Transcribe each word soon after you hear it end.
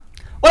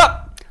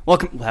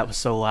Welcome. That was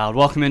so loud.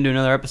 Welcome into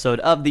another episode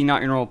of the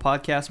Not Your Normal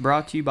Podcast,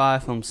 brought to you by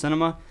Film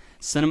Cinema.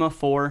 Cinema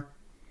for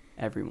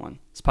everyone.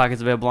 This podcast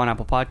is available on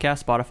Apple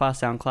Podcasts, Spotify,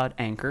 SoundCloud,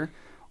 Anchor,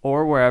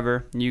 or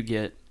wherever you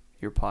get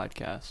your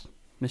podcast.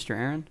 Mr.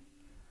 Aaron,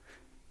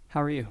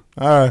 how are you?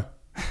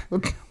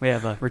 We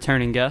have a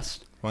returning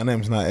guest. My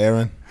name's not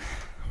Aaron.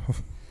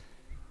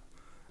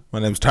 My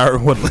name's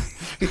Tyron Woodley.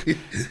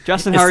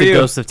 Justin, how are It's you? the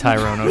ghost of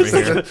Tyrone over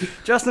here.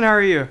 Justin, how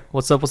are you?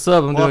 What's up?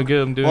 I'm doing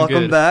good. I'm doing good.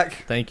 Welcome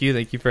back. Thank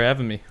you for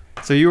having me.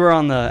 So you were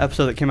on the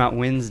episode that came out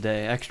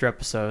Wednesday, extra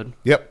episode.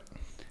 Yep.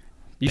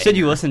 You said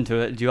you listened to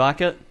it. Did you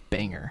like it?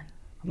 Banger.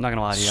 I'm not going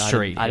to lie to you.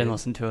 Straight I didn't hit.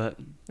 listen to it.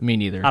 Me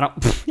neither. I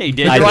don't. Yeah, you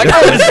did. I You're like, did.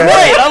 oh, it was great.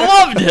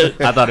 I loved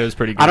it. I thought it was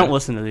pretty good. I don't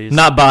listen to these.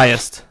 Not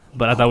biased,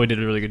 but I thought we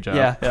did a really good job.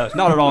 Yeah,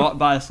 not at all. Not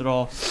biased at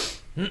all.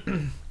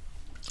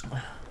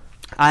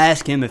 I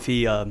asked him if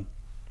he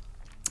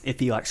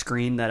like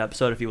screened that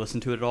episode, if he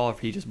listened to it at all, if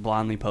he just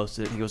blindly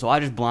posted it. He goes, "Well,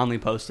 I just blindly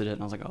posted it,"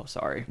 and I was like, "Oh,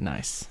 sorry."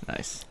 Nice.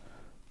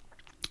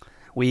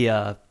 We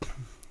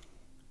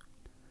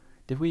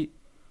did we?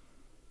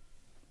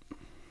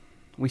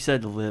 We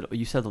said the little.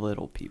 You said the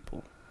little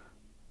people.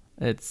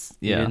 It's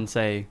You yeah. didn't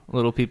say.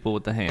 Little people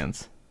with the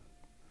hands.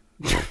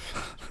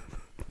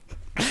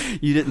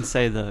 You didn't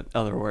say the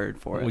other word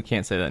for it. We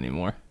can't say that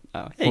anymore.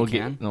 Oh, yeah, you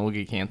can. We'll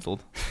get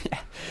canceled.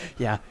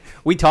 Yeah,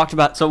 we talked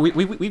about. So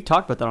we've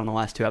talked about that on the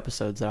last two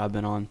episodes that I've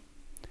been on.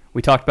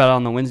 We talked about it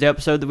on the Wednesday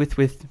episode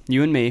with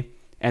you and me,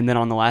 and then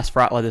on the last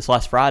this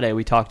last Friday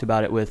we talked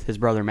about it with his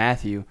brother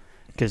Matthew,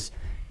 because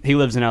he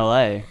lives in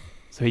LA,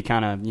 so he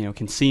kind of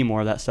can see more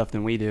of that stuff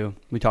than we do.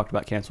 We talked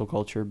about cancel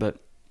culture, but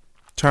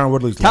Tyron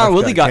Woodley's Tyron life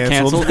Woodley got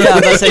canceled. canceled. Yeah, I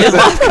was about to say his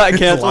life got His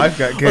canceled. life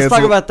got Let's talk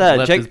canceled. about that.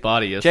 Left his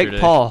body yesterday. Jake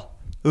Paul.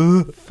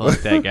 Fuck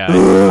that guy.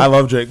 I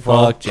love Jake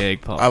Paul. Fuck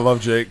Jake Paul. I love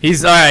Jake.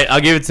 He's all right.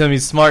 I'll give it to him.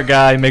 He's a smart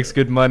guy. Makes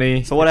good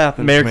money. So what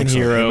happened? American He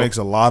hero. makes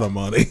a lot of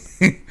money.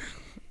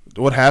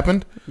 What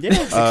happened? Yeah,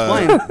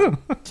 explain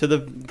to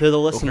the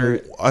listener.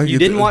 You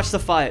didn't watch the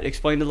fight.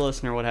 Explain to the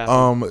listener what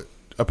happened.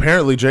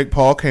 Apparently Jake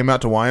Paul came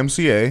out to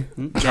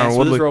YMCA. Dance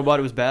with his robot.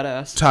 It was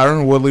badass.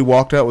 Tyron Woodley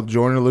walked out with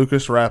Jordan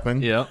Lucas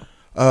rapping. Yeah.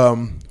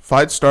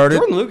 Fight started.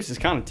 Jordan Lucas is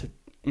kind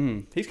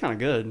of he's kind of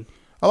good.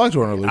 I like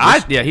Jordan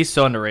Lucas. Yeah, he's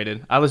so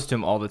underrated. I listen to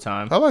him all the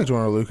time. I like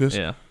Jordan Lucas.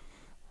 Yeah.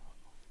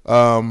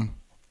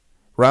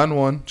 Round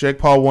one, Jake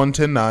Paul won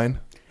 10-9.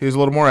 He was a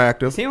little more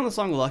active. Is he on the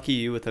song "Lucky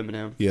You" with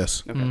Eminem?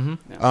 Yes. Okay.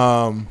 Mm-hmm.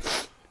 Yeah.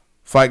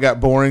 Fight got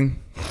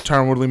boring.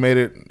 Tyron Woodley made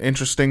it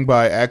interesting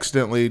by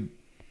accidentally.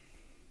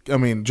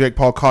 Jake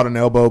Paul caught an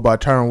elbow by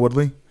Tyron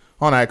Woodley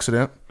on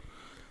accident.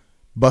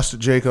 Busted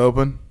Jake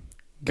open.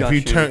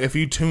 Gotcha. If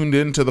you tuned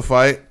into the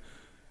fight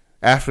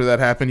after that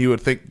happened, you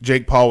would think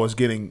Jake Paul was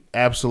getting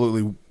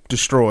absolutely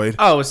destroyed.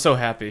 I was so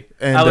happy.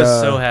 And, I was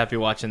so happy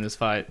watching this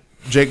fight.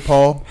 Jake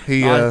Paul,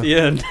 he At the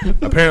end.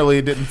 apparently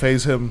it didn't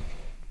faze him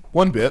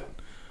one bit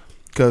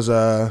because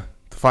the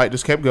fight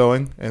just kept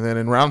going. And then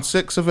in round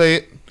 6 of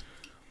 8,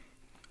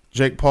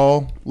 Jake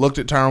Paul looked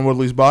at Tyron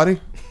Woodley's body.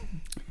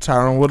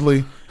 Tyron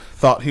Woodley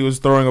thought he was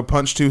throwing a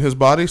punch to his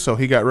body, so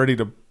he got ready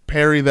to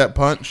parry that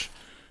punch.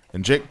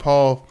 And Jake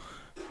Paul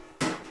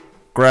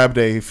grabbed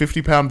a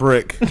 50-pound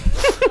brick,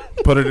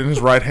 put it in his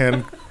right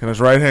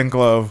hand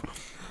glove,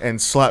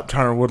 and slapped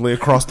Tyron Woodley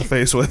across the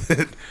face with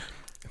it.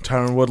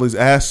 Tyron Woodley's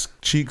ass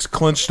cheeks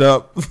clenched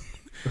up,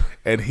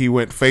 and he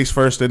went face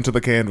first into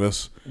the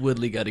canvas.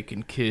 Woodley got a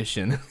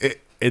concussion.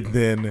 And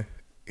then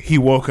he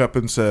woke up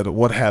and said,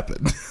 "What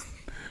happened?"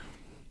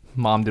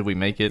 Mom, did we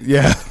make it?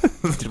 Yeah.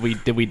 Did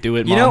we do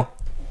it, Mom? You know,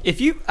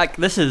 if you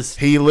this is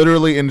He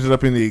literally ended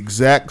up in the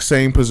exact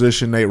same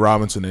position Nate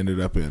Robinson ended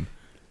up in.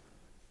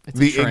 it's a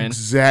The trend.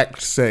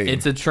 exact same.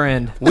 It's a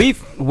trend.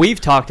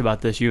 we've talked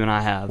about this. You and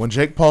I have. When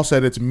Jake Paul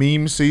said it's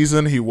meme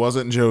season, he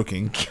wasn't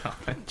joking.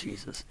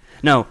 Jesus.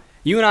 No,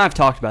 you and I have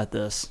talked about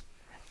this,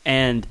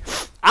 and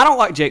I don't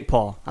like Jake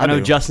Paul. I know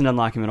do. Justin doesn't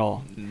like him at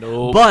all.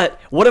 No. But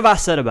what have I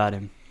said about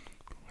him?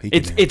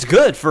 It's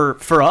good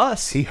for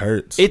us. He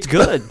hurts. It's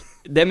good.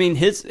 I mean,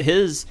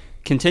 his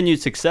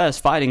continued success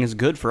fighting is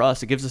good for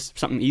us. It gives us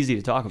something easy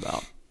to talk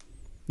about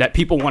that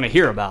people want to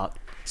hear about.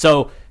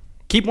 So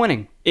keep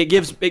winning. It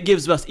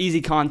gives us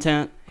easy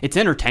content. It's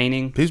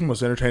entertaining. He's the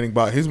most entertaining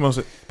boxer. He's the most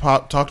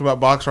talked about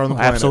boxer on the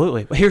planet.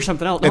 Absolutely. But here's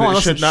something else. And Hold on,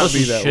 it should not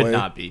be that Should way.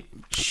 not be.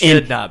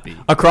 Should not be.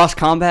 Across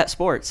combat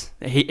sports,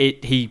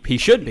 he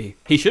should be.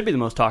 He should be the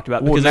most talked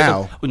about. Well,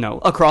 Because now.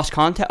 across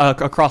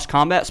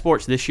combat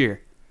sports this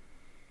year.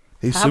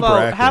 He's How super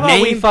about, active. how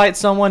about we Name- fight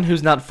someone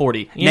who's not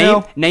 40? You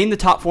know? Name the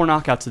top 4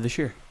 knockouts of this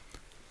year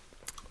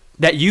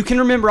that you can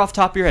remember off the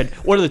top of your head.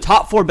 What are the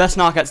top 4 best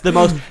knockouts? The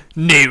most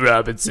Nate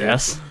Robinson.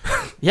 yes,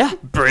 yeah.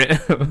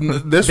 This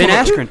Ben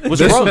one, Askren was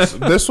this, gross.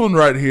 this one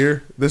right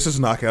here, this is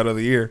knockout of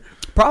the year.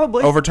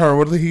 Probably. Over Tyron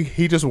Woodley,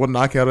 he just won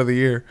knockout of the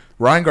year.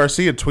 Ryan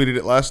Garcia tweeted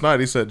it last night.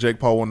 He said Jake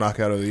Paul won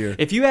knockout of the year.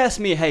 If you ask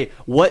me, hey,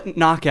 what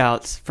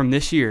knockouts from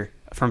this year,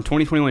 from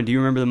 2021, do you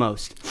remember the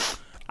most?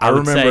 I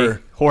would remember-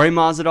 say Jorge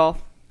Masvidal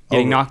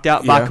getting knocked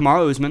out by yeah.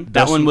 Kamaru Usman. That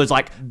Dustin- one was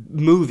like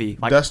movie.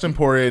 Like Dustin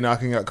Poirier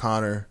knocking out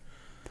Conor.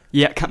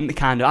 Yeah, kind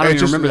of. I don't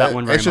even remember that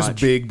one very much. It's just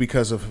big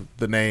because of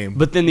the name.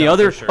 But then the No,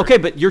 other, for sure. okay,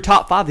 but your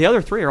top 5, the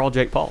other 3 are all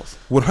Jake Paul's.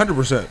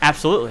 100%.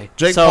 Absolutely.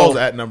 Jake So, Paul's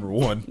at number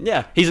 1.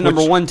 Yeah, he's a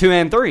number 1, 2,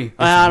 and 3.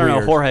 I don't know.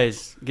 weird.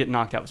 Jorge's getting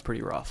knocked out was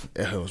pretty rough.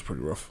 Yeah, it was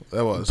pretty rough.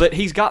 That was. But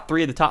he's got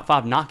 3 of the top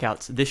 5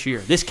 knockouts this year,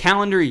 this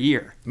calendar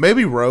year.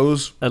 Maybe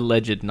Rose.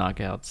 Alleged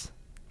knockouts.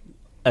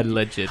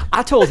 Alleged.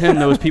 I told him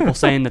there was people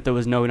saying that there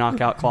was no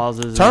knockout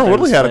clauses. and Tyron that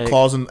Woodley was had a fake.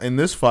 clause in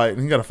this fight,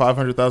 and he got a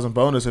 $500,000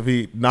 bonus if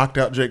he knocked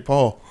out Jake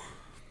Paul.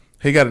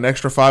 He got an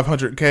extra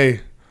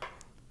 $500K.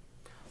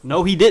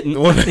 No, he didn't.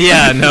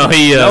 Yeah, no,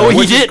 he. No, he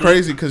Which is didn't.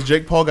 crazy because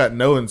Jake Paul got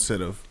no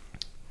incentive.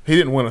 He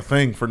didn't win a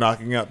thing for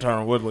knocking out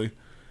Tyron Woodley.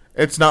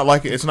 It's not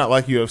like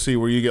UFC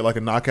where you get like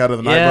a knockout of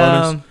the night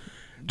bonus.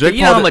 Jake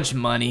You know Paul how did- much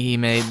money he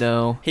made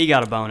though. He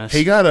got a bonus.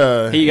 he got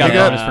a He got a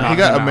bonus for knocking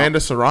him out. Amanda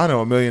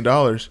Serrano $1 million.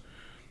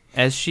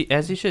 As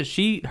he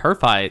should. Her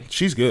fight.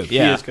 She's good.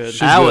 Yeah, is good.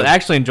 She's I good.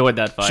 actually enjoyed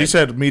that fight. She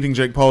said meeting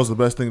Jake Paul is the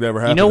best thing to ever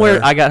happen. You know to where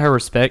her. I got her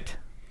respect?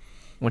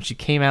 When she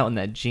came out in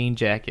that jean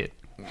jacket.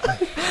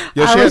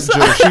 Yeah, I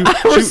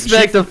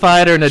respect a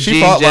fighter in a she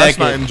jean fought last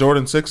night jacket. in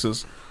Jordan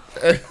 6s.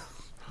 I'm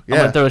Yeah,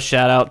 gonna throw a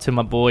shout out to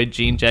my boy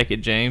Jean Jacket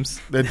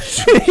James. that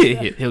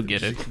He'll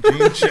get it.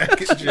 jean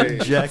jacket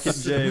James. Jacket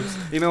James.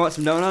 You may want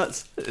some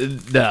donuts?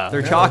 Nah,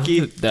 They're chalky.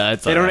 Nah,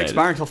 it's They don't alright.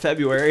 expire until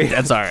February.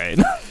 That's all right.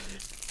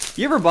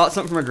 You ever bought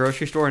something from a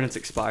grocery store and it's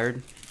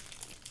expired?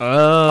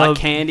 Like Like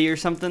candy or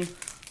something?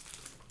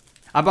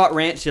 I bought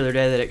ranch the other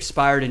day that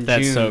expired in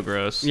that's June. so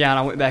gross. Yeah, and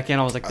I went back in.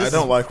 I was like, I this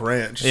don't like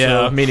ranch.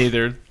 Yeah, so- me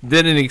neither.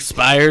 Then it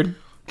expired.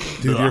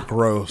 dude, you're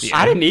gross.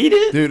 I didn't eat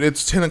it. Dude,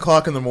 it's 10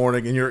 o'clock in the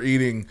morning and you're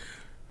eating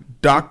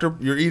Chocolate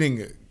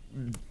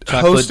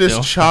Hostess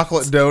donuts.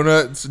 chocolate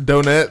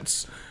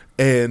donuts,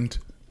 and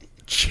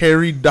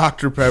cherry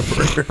Dr.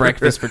 Pepper.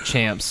 Breakfast for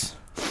champs.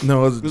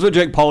 No, This is what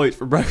Jake Paul eats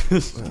for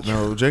breakfast.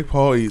 no, Jake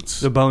Paul eats.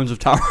 The bones of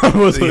Tyron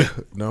Woodley.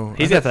 No,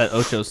 He's got that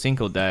Ocho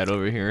Cinco diet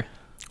over here.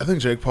 I think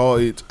Jake Paul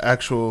eats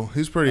actual.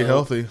 He's pretty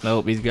healthy.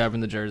 Nope, he's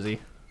grabbing the jersey.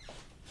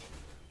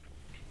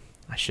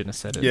 I shouldn't have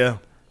said it. Yeah,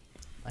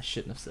 I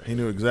shouldn't have said he it.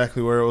 knew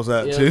exactly where it was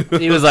at, Yeah. too.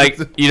 He was like,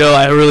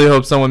 I really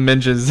hope someone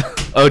mentions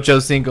Ocho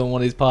Cinco on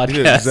one of these He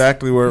knew podcasts.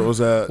 exactly where it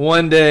was at.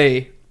 One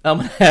day, I'm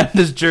going to have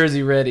this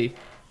jersey ready.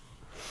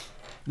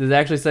 Does it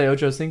actually say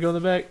Ocho Cinco on the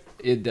back?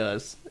 It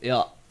does.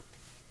 Yeah.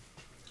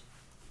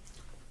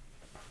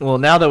 Well,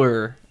 now that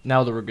we're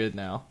good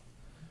now.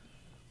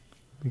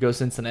 Go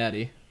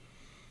Cincinnati.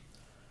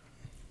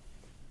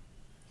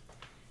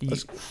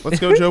 Let's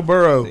go, Joe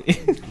Burrow.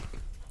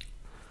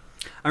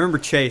 I remember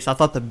Chase. I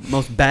thought the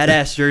most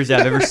badass jersey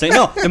I've ever seen.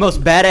 No, the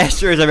most badass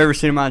jersey I've ever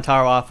seen in my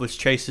entire life was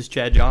Chase's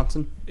Chad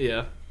Johnson.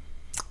 Yeah.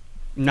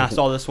 And I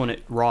saw this one at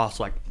Ross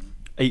like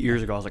 8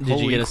 years ago. I was like, Did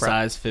holy you get a crap.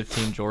 size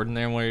 15 Jordan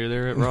there while you were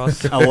there at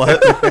Ross? A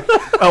what?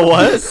 A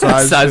what?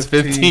 Size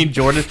 15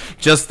 Jordan,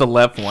 just the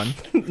left one.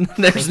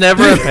 There's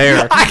never a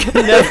pair.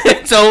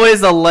 It's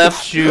always a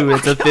left shoe.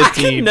 It's a I can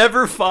 15.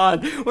 never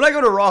find. When I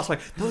go to Ross, like,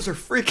 those are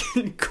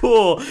freaking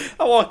cool.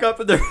 I walk up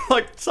and they're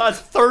like size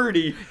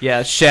 30.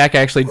 Yeah, Shaq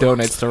actually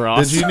donates to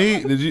Ross.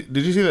 Did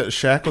you see that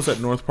Shaq was at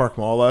North Park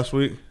Mall last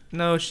week?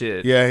 No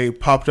shit. Yeah, he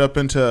popped up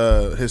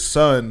into his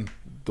son,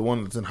 the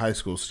one that's in high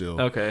school still.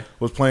 Okay.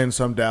 Was playing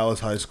some Dallas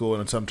high school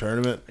in some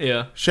tournament.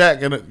 Yeah.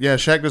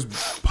 Shaq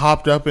just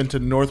popped up into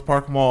North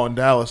Park Mall in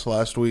Dallas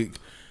last week.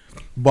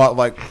 Bought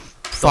like whole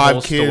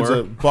five kids.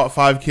 store. Bought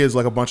 5 kids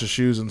like a bunch of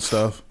shoes and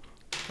stuff.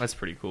 That's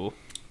pretty cool.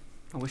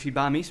 I wish he'd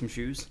buy me some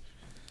shoes.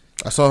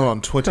 I saw it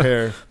on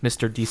Twitter.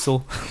 Mr.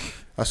 Diesel,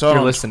 I saw it you're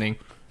on. listening.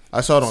 I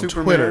saw it on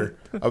Superman. Twitter.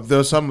 There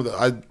was some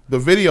of the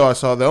video I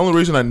saw. The only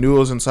reason I knew it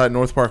was inside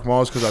North Park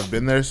Mall is because I've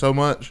been there so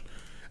much,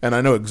 and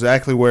I know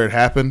exactly where it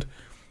happened.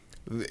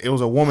 It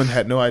was a woman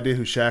had no idea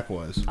who Shaq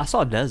was. I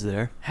saw Dez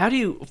there. How do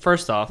you,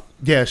 first off,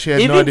 Yeah, she had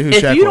if no idea who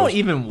if Shaq you was. don't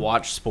even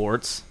watch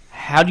sports,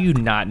 how do you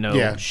not know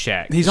Yeah.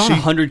 Shaq? He's on She-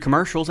 100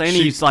 commercials, and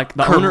she- he's like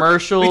the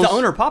Commercials? owner. He's the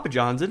owner of Papa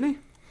John's, isn't he?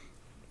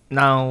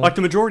 no. Like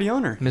the majority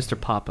owner. Mr.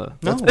 Papa.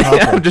 No. That's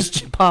Papa. I'm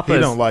just Papa. He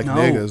don't like No.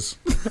 niggas.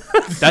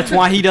 That's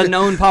why he doesn't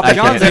own I Papa can't-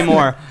 John's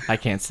anymore. I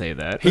can't say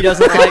that. He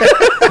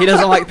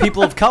doesn't like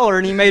people of color,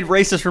 and he made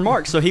racist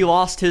remarks, so he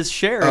lost his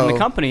share in the Oh,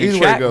 company, and either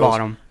way it Shaq goes.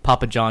 bought him.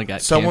 Papa John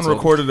got Someone canceled.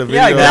 recorded a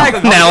video. Yeah,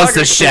 exactly. Now it's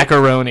the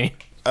Shaqaroni.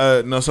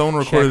 Someone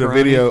recorded a Shaq-aroni.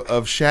 video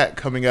of Shaq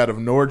coming out of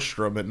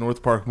Nordstrom at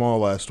North Park Mall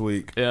last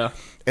week, Yeah.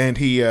 and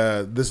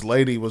this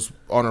lady was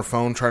on her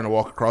phone trying to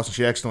walk across, and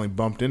she accidentally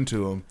bumped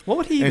into him. What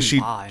would he even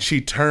And buy?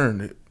 she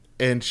turned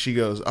and she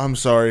goes, "I'm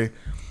sorry,"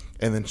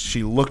 and then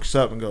she looks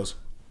up and goes,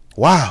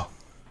 "Wow,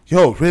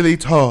 you're really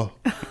tall."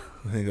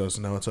 And he goes,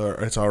 "No, it's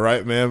all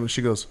right, ma'am." And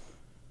she goes,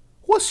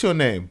 "What's your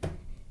name?"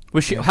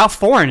 Was she? How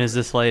foreign is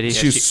this lady?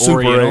 She's she's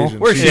super Oriental. Asian.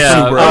 Where's She's she Yeah,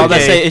 from? super Oh, I Asian. was about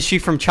to okay. say, is she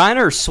from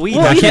China or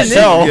Sweden? Well, I can't even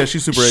tell. Yeah,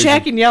 she's super Asian.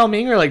 Shaq and Yao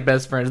Ming are like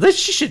best friends.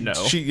 She should know.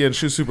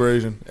 She's super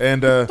Asian,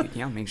 and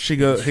Yao Ming's he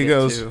goes, shit,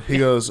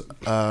 too.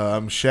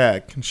 I'm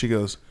Shaq, and she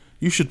goes,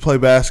 "You should play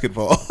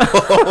basketball."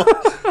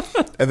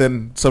 And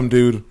then some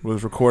dude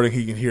was recording.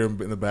 He can hear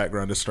him in the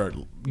background just start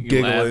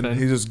giggling. laughing.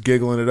 He's just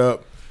giggling it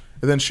up.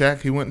 And then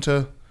Shaq, he went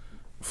to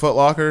Foot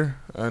Locker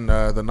and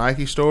the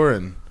Nike store,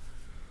 and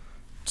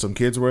some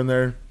kids were in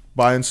there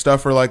buying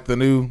stuff for like the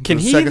Can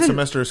he second even-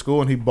 semester of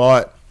school, and he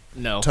bought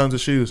No. tons of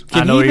shoes.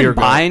 Can know he where even you're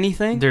buy going.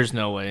 anything? There's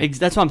no way.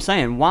 That's what I'm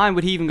saying. Why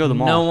would he even go to the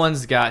mall? No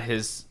one's got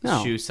his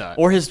No. shoe size.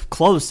 Or his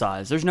clothes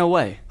size. There's no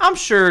way. I'm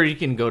sure you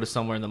can go to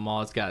somewhere in the mall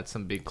that's got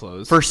some big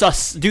clothes. For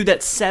us, dude, that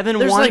 7'1",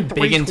 There's like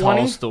big and tall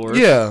 320? stores.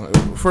 Yeah,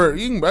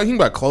 you can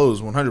buy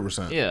clothes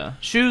 100%. Yeah.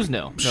 Shoes,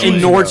 no. No In way.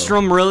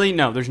 Nordstrom, really?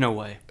 No, there's no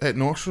way. At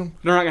Nordstrom,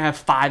 They're not going to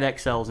have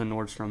 5XLs in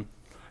Nordstrom.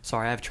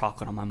 Sorry, I have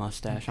chocolate on my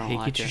mustache. I don't Hey,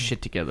 like get your it.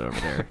 shit together over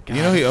there.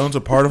 you know he owns a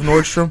part of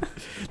Nordstrom.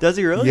 Does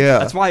he really? Yeah.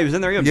 That's why he was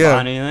in there. He didn't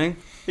Yeah. buy anything.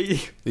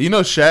 You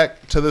know, Shaq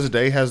to this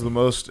day has the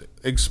most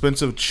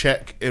expensive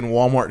check in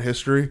Walmart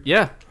history.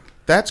 Yeah.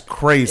 That's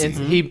crazy. And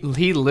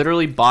he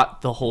literally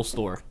bought the whole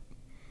store.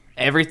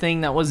 Everything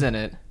that was in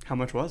it. How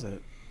much was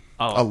it?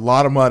 A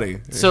lot of money.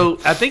 So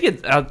I think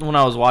when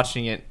I was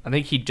watching it, I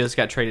think he just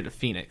got traded to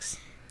Phoenix.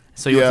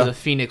 So he Yeah. went to the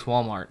Phoenix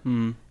Walmart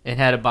and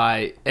had to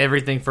buy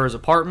everything for his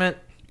apartment.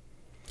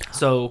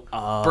 So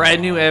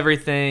brand new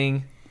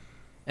everything,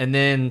 and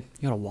then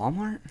You got a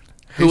Walmart?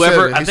 He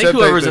whoever said- I he think said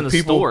whoever's that in the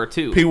people- store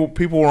too.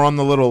 People were on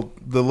the little.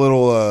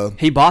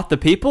 He bought the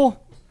people?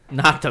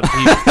 Not the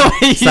people.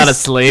 It's not a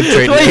slave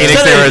trade in Wait, Phoenix,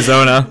 said it.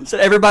 Arizona. Said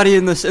everybody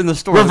in the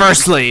store. Reverse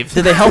slave.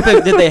 Did they help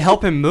him? Did they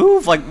help him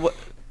move? Like what?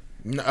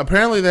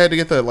 Apparently, they had to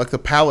get the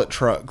pallet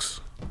trucks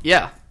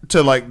Yeah.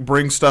 to like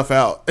bring stuff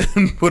out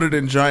and put it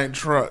in giant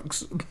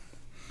trucks.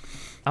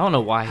 I don't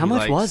know why. How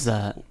much was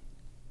that?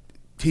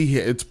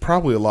 It's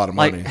probably a lot of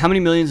money. Like how many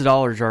millions of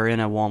dollars are in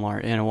a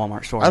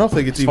Walmart store? I don't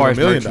think it's as far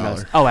even as $1 million.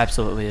 merchandise? Oh,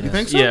 absolutely, it is.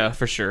 think so? Yeah,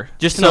 for sure.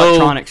 Just in So-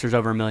 electronics, there's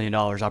over $1 million.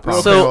 I probably.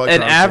 Okay, So well, an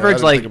electronics, yeah, I average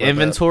didn't like think about that.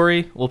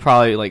 inventory will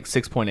probably like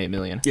 6.8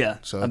 million. yeah.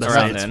 So I'd that's say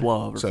around it's then.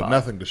 well over So 5.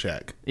 nothing to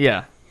Shaq.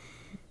 Yeah.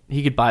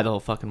 He could buy the whole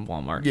fucking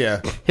Walmart.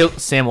 Yeah,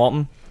 Sam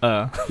Walton.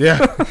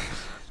 yeah.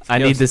 I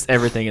Yes. need this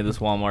everything at this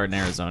Walmart in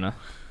Arizona.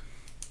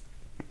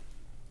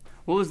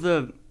 What was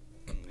the?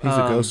 He's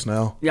a ghost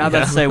now. Yeah, I was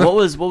about to say what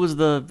was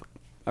the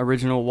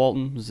original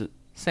Walton? Was it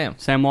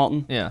Sam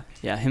Walton? Yeah.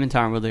 Yeah, him and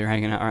Tyron Woodley are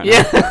hanging out right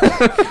Yeah.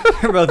 now.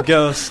 They're both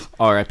ghosts.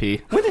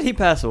 R.I.P. When did he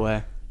pass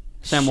away?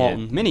 Sam Shit.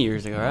 Walton, many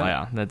years ago, right? Oh,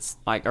 yeah, that's.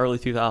 Like early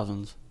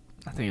 2000s.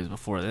 I think it was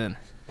before then.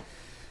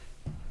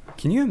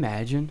 Can you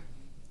imagine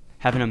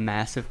having a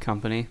massive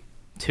company?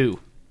 Two.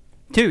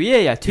 Two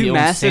He owns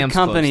massive Sam's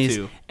Clubs, companies,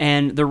 too.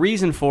 and the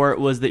reason for it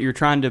was that you're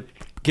trying to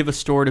give a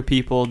store to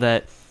people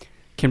that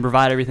can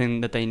provide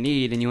everything that they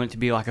need, and you want it to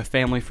be like a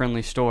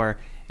family-friendly store,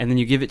 and then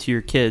you give it to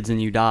your kids, and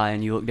you die,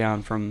 and you look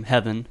down from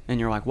heaven, and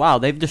you're like, wow,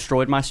 they've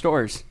destroyed my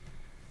stores.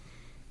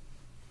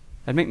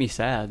 That'd make me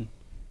sad.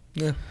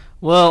 Yeah.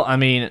 Well, I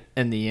mean,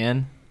 in the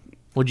end,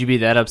 would you be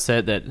that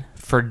upset that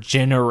for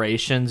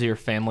generations your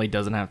family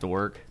doesn't have to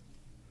work?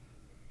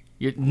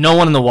 No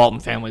one in the Walton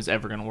family is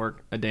ever going to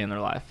work a day in their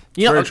life.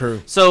 You know, Very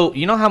true. So,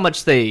 you know how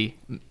much the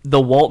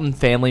Walton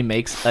family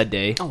makes a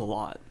day? Oh, a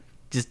lot.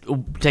 Just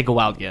take a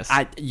wild guess.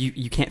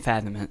 You can't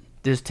fathom it.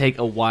 Just take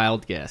a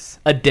wild guess.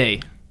 A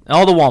day.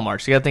 All the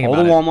Walmarts. You got to think All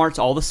about the it. Walmarts,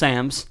 all the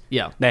Sams.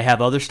 Yeah. They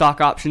have other stock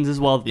options as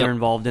well that Yep. they're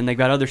involved in. They've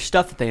got other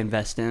stuff that they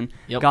invest in.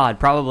 Yep. God,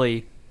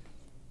 probably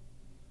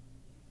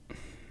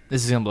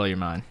This is going to blow your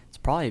mind. it's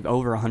probably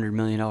over $100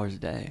 million a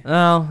day.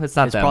 No, it's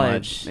not It's that probably-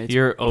 much. it's-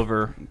 You're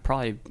over.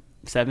 Probably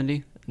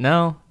 70,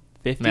 No.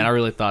 50. Man, I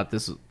really thought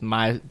this was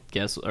my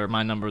guess or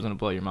my number was going to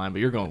blow your mind,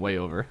 but you're going way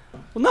over.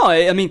 Well, no,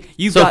 I mean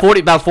you've So got 40,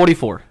 about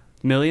 44.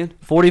 million.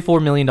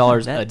 $44 million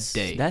a That's,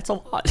 day. That's a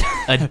lot.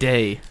 A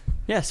day.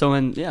 Yeah. So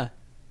in yeah.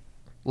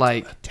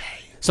 Like,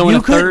 So in you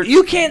a third.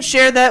 you can't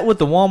share that with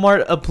the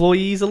Walmart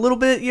employees a little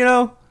bit, you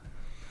know?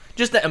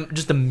 Just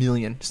a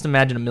million. Just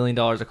imagine $1 million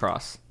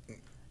across.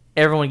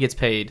 Everyone gets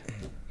paid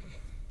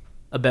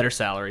a better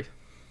salary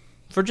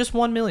for just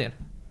 $1 million.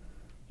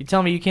 You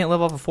tell me you can't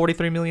live off of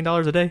 $43 million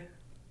a day?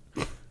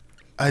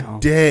 A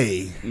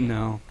day.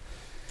 No.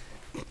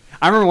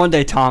 I remember one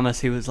day Thomas,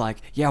 he was like,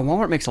 yeah,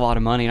 Walmart makes a lot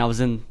of money. And I was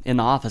in the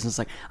office, and it's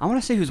like, I want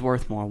to see who's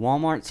worth more.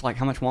 Walmart's like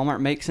how much Walmart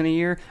makes in a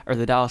year, or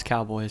the Dallas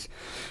Cowboys.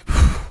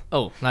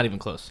 Oh, not even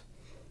close.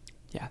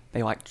 Yeah,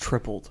 they like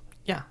tripled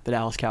Yeah. the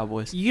Dallas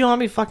Cowboys. You know how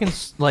many fucking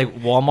like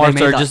Walmarts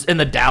made are that- just in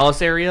the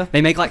Dallas area?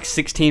 They make like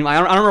 16. I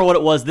don't remember what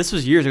it was. This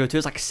was years ago too. It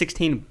was like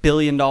 $16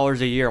 billion a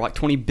year, like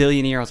 $20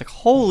 billion a year. I was like,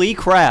 holy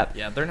crap!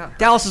 Yeah, they're not.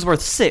 Dallas is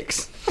worth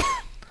 6.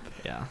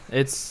 Yeah,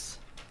 it's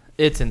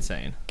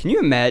insane. Can you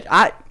imagine?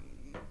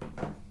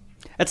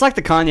 It's like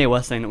the Kanye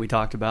West thing that we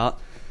talked about,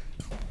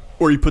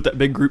 where you put that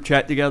big group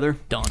chat together.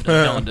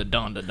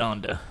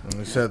 Donda. And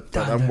they said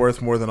that I'm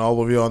worth more than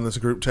all of you on this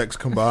group text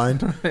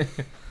combined.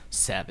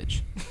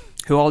 Savage.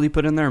 Who all you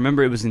put in there?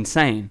 Remember, it was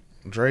insane.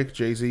 Drake,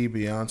 Jay-Z,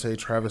 Beyonce,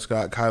 Travis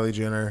Scott, Kylie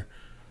Jenner,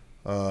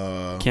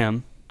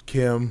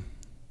 Kim,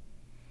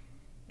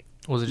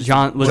 Was it just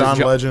John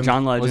Legend.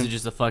 John Was Legend. it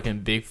just a fucking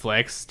big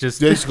flex? Just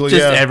Basically,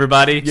 just yeah.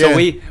 everybody. Yeah. So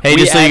we Hey, we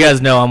just so you added-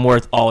 guys know, I'm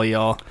worth all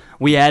y'all.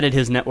 we added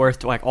his net worth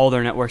to like all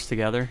their net worths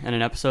together in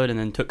an episode, and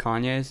then took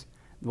Kanye's.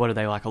 What are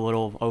they like? A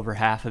little over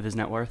half of his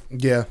net worth.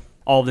 Yeah,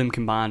 All of them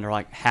combined are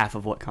like half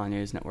of what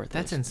Kanye's net worth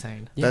That's is.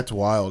 insane. Yeah. that's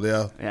wild.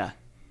 Yeah, Yeah.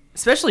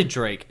 Especially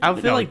Drake. I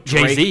feel No, like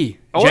Drake. Jay-Z.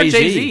 Or Jay-Z,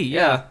 Jay-Z,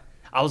 yeah.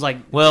 I was like,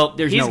 Well,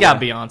 there's he's no got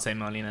way. Beyonce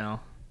money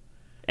now.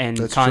 And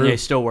That's Kanye's true.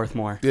 still worth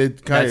more.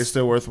 Kanye's That's-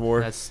 still worth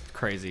more. That's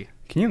crazy.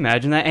 Can you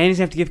imagine that? And he's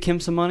gonna have to give Kim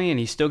some money, and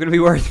he's still gonna be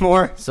worth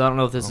more. So I don't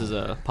know if this is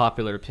a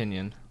popular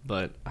opinion,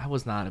 but I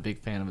was not a big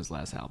fan of his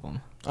last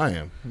album. I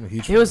am. I'm a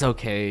huge. It was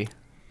okay.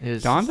 It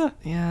was Donda?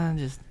 Yeah,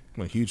 just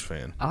I'm a huge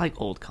fan. I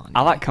like old Kanye.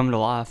 I like Come to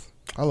Life.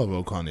 I love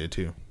old Kanye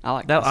too. I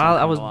like that. the song I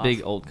Come was to Life.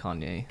 big old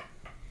Kanye.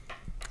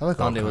 I like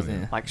old Kanye was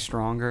Kanye. in. Like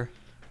Stronger.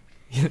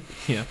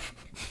 Yeah,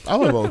 I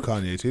love old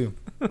Kanye too.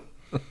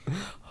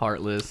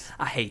 Heartless.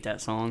 I hate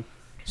that song.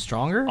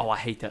 Stronger. Oh, I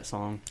hate that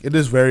song. It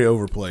is very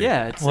overplayed.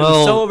 Yeah, it was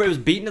Well- so over. It was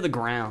beaten to the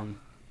ground.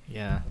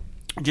 Yeah.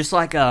 Just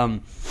like oh,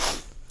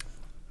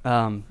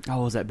 what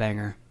was that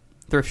banger?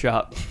 Thrift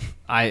Shop.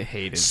 I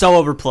hate it. So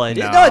overplayed.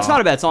 No. No, it's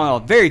not a bad song at all.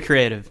 Very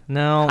creative.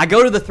 No, I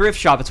go to the thrift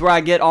shop. It's where I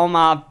get all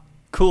my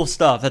cool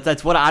stuff.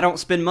 That's what I don't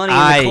spend money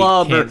in the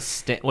club or can't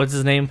stand. What's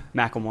his name?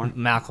 Macklemore.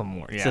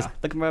 Macklemore. It Yeah. says,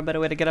 looking for a better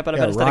way to get up out of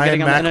Yeah, bed instead of Ryan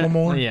getting on the internet.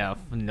 Macklemore. Yeah.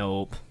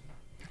 Nope.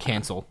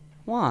 Cancel.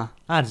 Why?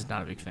 I'm just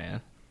not a big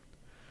fan.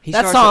 He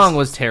That starts song with-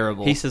 was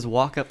terrible. He says,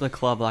 walk up the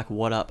club like,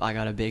 what up? I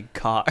got a big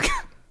cock.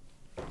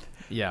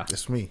 yeah.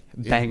 It's me.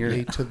 Banger.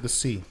 A to the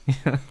C.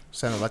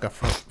 Sounded like a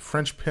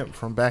French pimp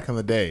from back in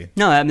the day.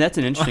 No, I mean, that's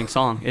an interesting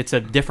song. It's a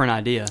different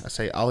idea. I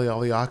say Ollie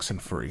Ollie oxen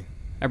free.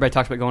 Everybody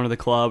talks about going to the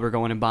club or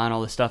going and buying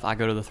all this stuff. I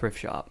go to the thrift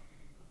shop.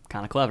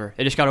 Kind of clever.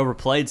 It just got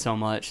overplayed so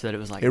much that it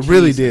was like, It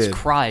really Jesus did.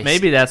 Christ.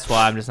 Maybe that's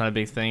why I'm just not a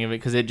big thing of it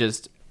because it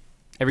just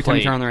Every time you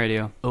played. turn on the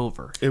radio.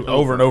 over,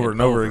 Over and over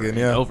and over again,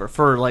 yeah. over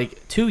for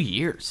like 2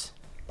 years.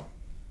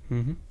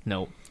 Mm-hmm.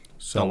 Nope.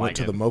 So I Don't went like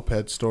to it. the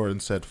moped store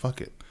and said,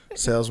 fuck it.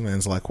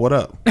 Salesman's like, what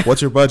up?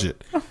 What's your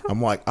budget? I'm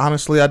like,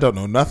 honestly, I don't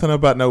know nothing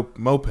about no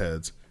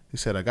mopeds. He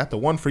said, I got the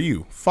one for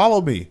you.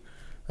 Follow me.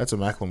 That's a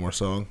Macklemore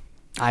song.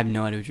 I have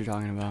no idea what you're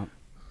talking about.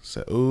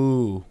 Said,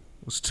 ooh,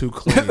 it's too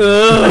clean.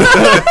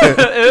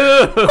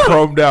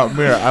 Chromed out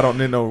mirror. I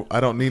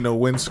don't need no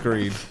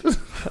windscreen.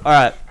 All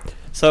right.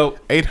 So,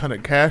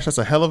 800 cash. That's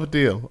a hell of a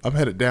deal. I'm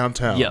headed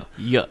downtown.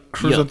 Yeah.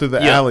 Cruising through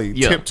the alley,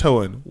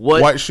 tiptoeing,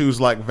 What? white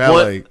shoes like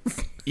valet.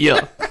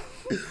 Yeah.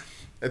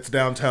 It's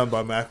Downtown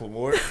by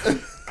Macklemore.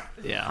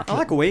 Yeah. I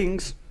like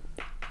Wings.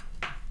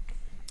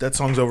 That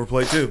song's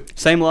overplayed too.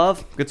 Same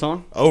Love. Good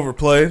song.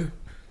 Overplayed.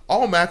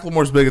 All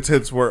Macklemore's biggest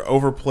hits were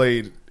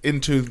overplayed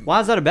into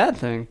Why is that a bad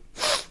thing?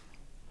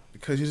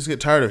 because you just get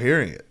tired of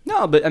hearing it.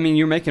 No, but I mean,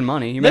 you're making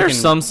money. You're There's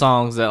making, some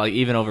songs that like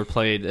even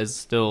overplayed is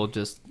still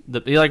just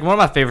like one of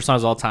my favorite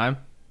songs of all time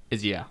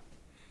is Yeah.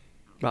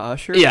 by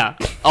Usher. Yeah.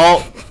 Oh,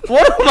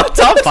 one of my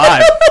top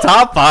 5.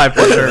 Top 5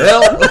 for sure.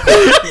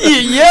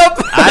 Yep.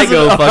 I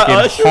go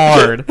fucking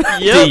hard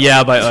Yep. to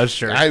Yeah by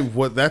Usher.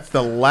 That's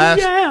the last.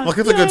 Yeah, Look,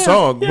 it's a good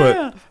song, but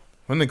I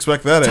didn't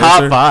expect that.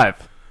 Top answer.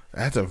 5.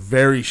 That's a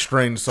very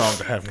strange song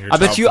to have in your I top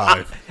bet you.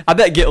 five. I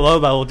bet Get Low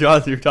by Lil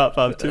Jon's your top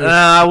 5 too.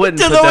 I wouldn't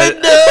To put the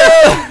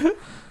that. window.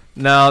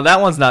 No, that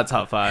one's not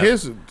top 5.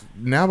 His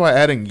now by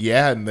adding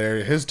 "yeah" in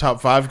there, his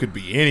top 5 could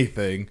be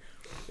anything.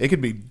 It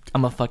could be.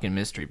 I'm a fucking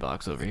mystery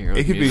box over here. It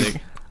With could music.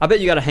 be. I bet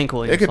you got a Hank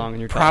Williams It could song in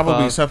your top probably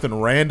be 5. something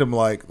random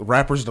like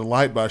 "Rapper's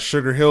Delight" by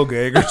Sugar Hill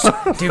Gang or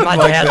something. Dude, my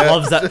like dad that.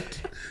 loves that.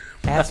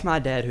 Ask my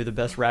dad who the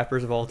best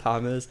rappers of all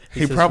time is.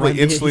 He says probably Run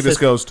instantly he just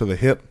says, goes to the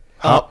hip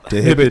Up, hop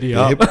to hippity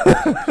hop.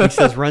 He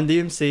says Run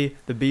DMC,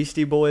 the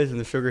Beastie Boys, and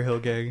the Sugar Hill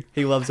Gang.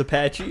 He loves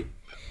Apache.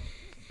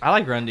 I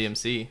like Run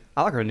DMC.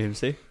 I like Run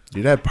DMC.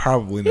 Your dad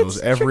probably knows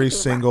every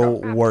single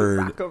word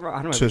I don't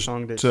know every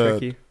song that's to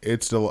tricky.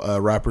 it's the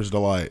Rapper's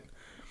Delight.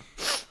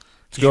 Let's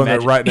Could go you in there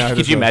imagine- right now. could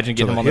Just you go imagine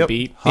to getting him on the hip,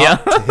 beat? hop,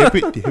 Yeah. to hippy,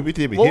 to hippy,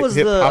 to What hip, was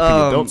hip, the,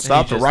 hop, you don't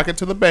stop he to just- rock it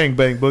to the bang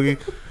bang boogie.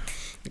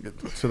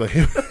 To the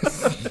hip,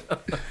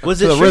 Was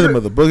to it the Sugar, rhythm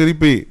of the boogity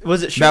beat.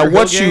 Was it Now Sugar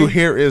what Hill you Gang?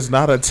 hear is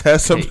not a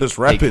test. I'm Hey, just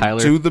hey, rapping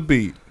Kyler. to the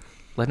beat.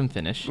 Let him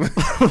finish.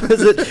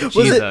 was it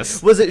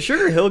Jesus. was it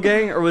Sugar Hill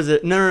Gang or was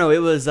it no it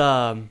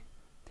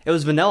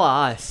was Vanilla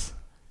Ice.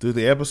 Dude,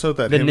 the episode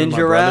that The him and my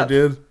ninja brother rap?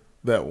 did,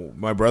 that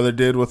my brother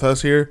did with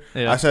us here,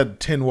 Yeah. I said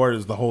 10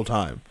 words the whole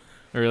time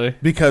Really?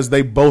 because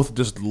they both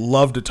just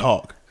love to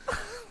talk.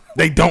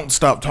 They don't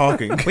stop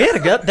talking. We had a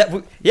good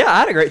I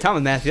had a great time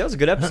with Matthew. That was a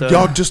good episode.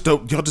 Y'all just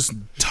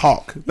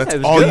talk. Yeah, That's it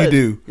was all good.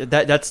 you do.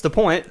 Yeah, that's the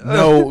point.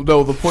 No,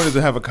 the point is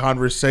to have a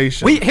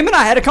conversation. Him and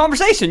I had a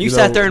conversation. You You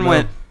sat know, there and no.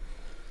 went,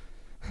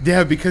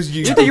 Yeah, because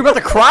you you think you're about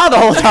to cry the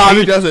whole time.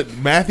 he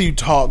doesn't. Matthew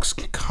talks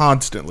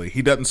constantly.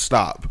 He doesn't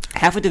stop.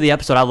 Halfway through the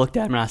episode, I looked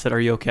at him and I said, "Are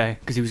you okay?"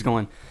 Because he was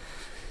going,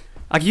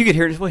 like you could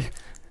hear his voice.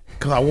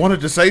 Because I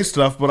wanted to say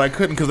stuff, but I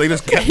couldn't because they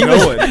just kept He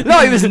was, going. no,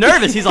 he was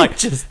nervous. He's like,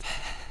 Just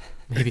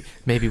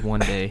maybe one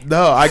day.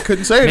 No, I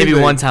couldn't say anything.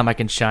 Maybe one time I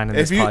can shine in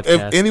this If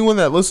podcast. anyone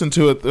that listened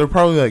to it, they're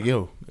probably like,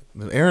 "Yo,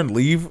 did Aaron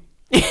leave?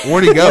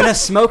 Where'd he go?" when a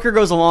smoker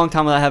goes a long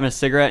time without having a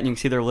cigarette and you can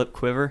see their lip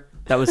quiver.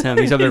 That was him.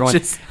 He's over there going.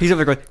 He's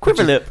over there going.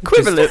 Quiver lip,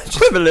 quiver lip,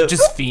 quiver lip.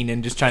 just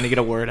fiending, just trying to get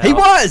a word out. He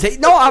was.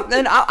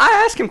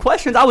 I asked him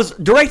questions. I was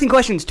directing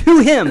questions to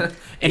him,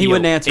 and he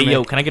wouldn't answer Hey, me.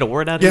 yo, can I get a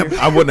word out Yeah, here?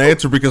 I wouldn't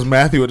answer because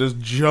Matthew would just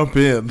jump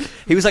in.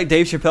 He was like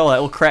Dave Chappelle,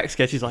 that little crack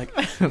sketch. He's like,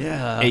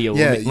 yeah. Hey, yo,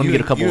 Yeah, let me get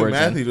a couple you words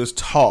and in. Matthew just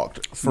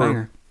talked for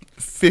Banger.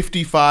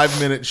 55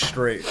 minutes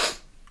straight.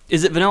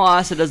 Is it Vanilla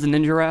Ice that does the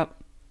ninja rap?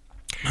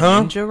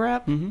 Huh? Ninja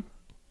rap? Mm-hmm.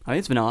 I think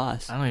it's Vanilla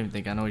Ice. I don't even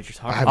think I know what you're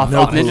talking I have about. Off,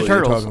 no off clue Ninja what you're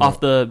Turtles. talking Off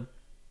the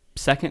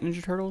second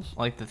Ninja Turtles?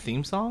 Like the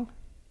theme song?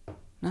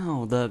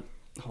 No,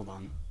 hold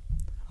on.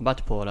 I'm about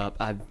to pull it up.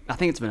 I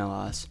think it's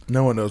Vanilla Ice.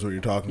 No one knows what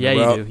you're talking Yeah,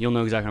 about. you do. You'll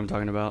know exactly what I'm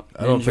talking about.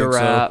 I don't Ninja think so.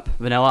 rap,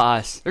 Vanilla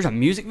Ice. There's a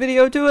music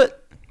video to it.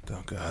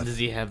 Oh God. Does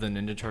he have the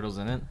Ninja Turtles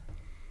in it?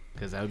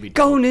 Because that would be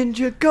Go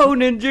Ninja, go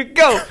Ninja,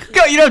 go.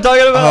 Go. You know what I'm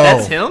talking about? Oh.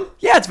 That's him?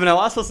 Yeah, it's Vanilla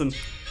Ice. Listen.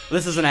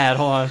 This is an ad.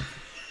 Hold on.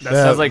 That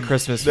sounds like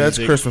Christmas That's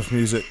music. Christmas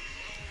music.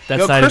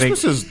 That's Yo, not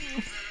Christmas is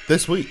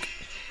this week.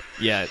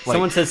 Yeah, like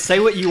Someone says, say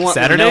what you want. with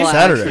Saturday? Vanilla Ice.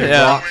 Saturday. It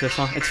Yeah. blocks this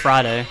one. It's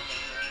Friday.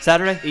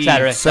 Saturday?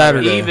 Eve.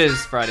 Saturday. Eve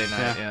is Friday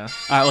night, yeah.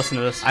 All right, listen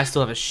to this. I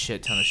still have a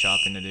shit ton of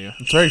shopping to do.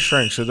 It's very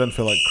strange. So it doesn't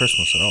feel like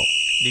Christmas at all.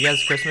 Do you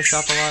guys Christmas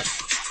shop a lot?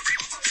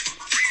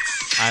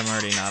 I'm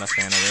already not a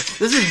fan of this.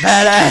 This is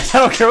badass. I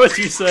don't care what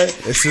you say.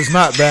 This is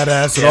not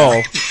badass at Yeah.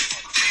 all.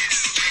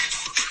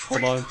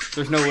 Hold on.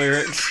 There's no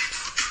lyrics.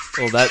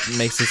 Well, that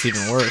makes this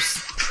even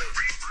worse.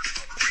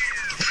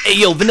 Hey,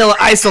 yo, Vanilla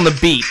Ice on the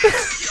beat.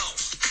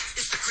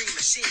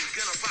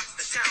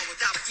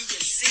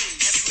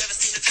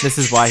 This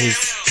is why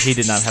he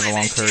did not have a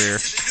long career.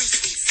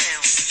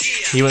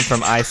 He went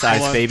from Ice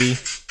Ice on. Baby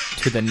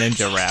to the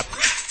Ninja Rap.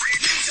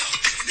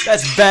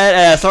 That's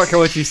badass. I don't care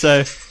what you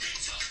say.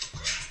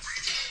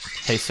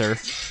 Hey, sir.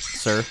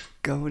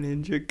 Go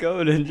Ninja, go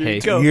Ninja, Hey,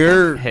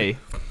 go. Hey,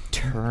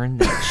 turn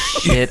that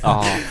shit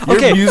off. Your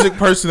Okay. music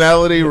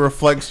personality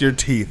reflects your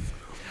teeth.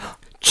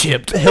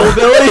 Chipped.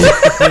 Hillbilly.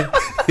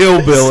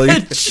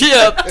 Hillbilly.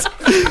 Chipped.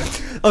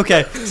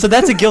 Okay, so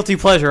that's a guilty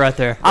pleasure right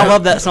there. I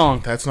love that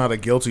song. That's not a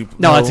guilty.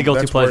 No, that's a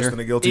guilty that's pleasure. Worse than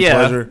a guilty Yeah,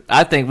 pleasure.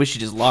 I think we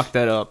should just lock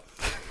that up.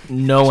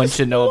 No one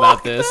should know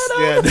about this.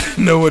 Yeah,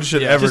 no one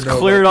should ever Just know.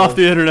 clear it about off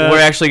the internet. We're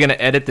actually going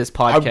to edit this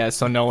podcast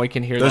so no one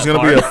can hear There's that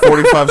going to part. be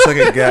a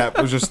 45-second gap.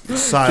 It was just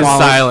silence. Just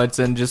silence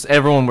and just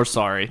everyone, we're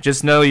sorry.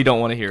 Just know you don't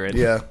want to hear it.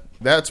 Yeah,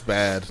 that's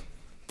bad.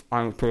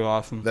 I'm pretty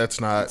awesome.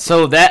 That's not.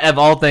 So that, of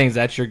all things,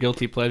 that's your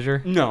guilty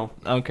pleasure? No,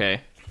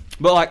 Okay.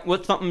 but like,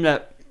 what's something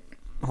that?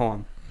 Hold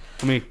on.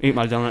 Let me eat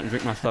my donut and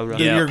drink my soda.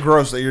 Dude, Yeah. you're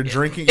gross. That you're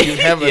drinking. You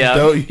have a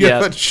Yeah, you yeah.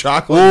 have a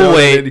chocolate. We'll donut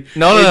wait. in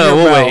No, your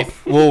we'll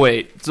mouth. wait. We'll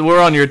wait. So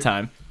we're on your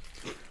time.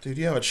 Dude,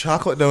 you have a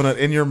chocolate donut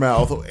in your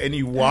mouth and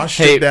you wash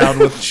Hey, it down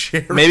with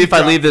cherry. Maybe if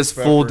I leave this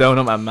Dr. full Pepper. donut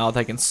in my mouth,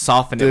 I can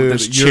soften it Dude, with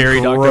this you're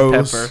cherry Dr.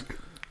 gross. Pepper.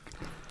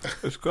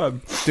 It's good.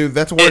 Dude,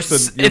 that's worse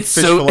It's- than your it's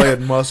fish so- fillet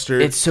and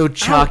mustard. It's so I don't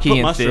chalky put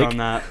and mustard thick. on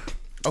that.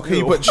 Okay,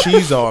 you put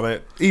cheese on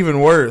it. Even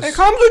worse. It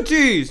comes with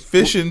cheese.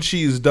 Fish and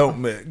cheese don't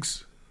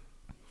mix.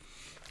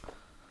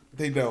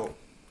 They don't.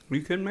 Are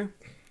you kidding me?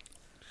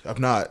 I'm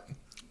not.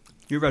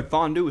 You ever had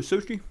fondue with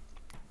sushi?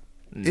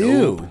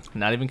 Nope. Ew.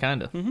 Not even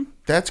kinda.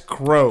 That's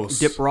gross.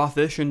 Dip raw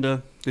fish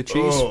into the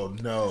cheese. Oh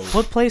no.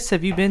 What place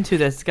have you been to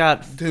that's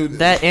got Dude,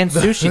 that and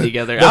sushi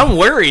together? I'm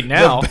worried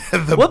now.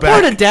 the What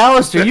back- part of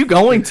Dallas are you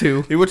going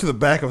to? He went to the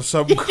back of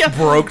some Yeah.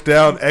 broke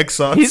down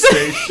Exxon He's,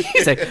 station.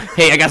 he's like,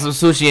 hey, I got some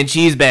sushi and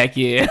cheese back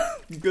here.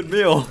 Good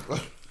meal.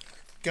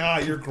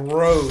 God, you're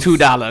gross. $2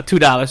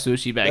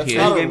 sushi back That's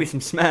here. You not- gave me some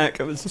smack.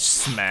 I was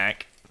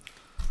Smack.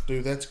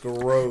 Dude, that's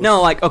gross.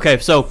 no, like okay,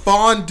 so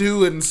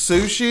Fondue and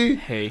sushi?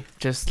 Hey,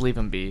 just leave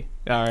them be.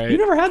 All right. you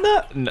never had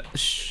that? No,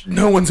 shh.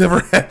 No one's ever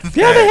had that.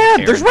 Yeah, they have.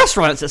 Aaron. There's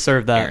restaurants that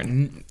serve that.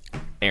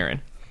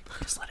 Aaron.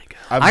 Just let it go.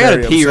 I'm I gotta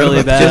very pee upset really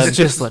about bad. this.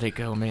 Just let it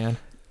go, man.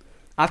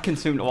 I've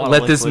consumed a lot.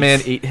 Let of this man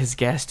liquids. eat his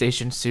gas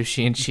station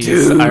sushi and cheese.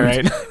 Dude. All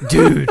right.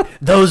 Dude,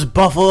 those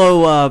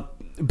buffalo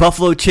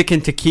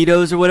chicken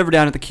taquitos or whatever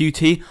down at the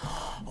QT.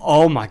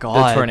 Oh my The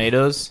god.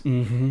 tornadoes.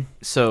 Mm-hmm.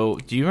 So,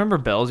 do you remember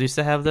Bell's used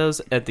to have those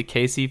at the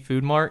KC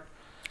Food Mart?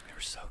 They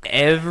were so good.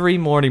 Every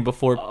morning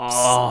before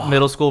Oh.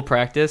 middle school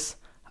practice,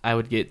 I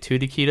would get 2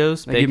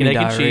 taquitos, They give bacon, me egg,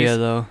 and diarrhea cheese,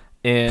 though.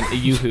 and a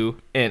yoo-hoo.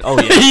 And oh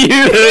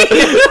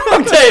yeah,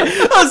 I'm telling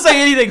you, don't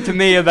say anything to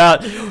me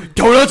about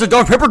donuts and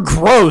Dr Pepper.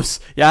 Gross.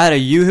 Yeah, I had a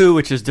Yoo-Hoo,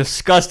 which is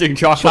disgusting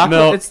chocolate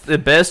milk. It's the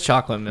best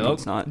chocolate milk. No,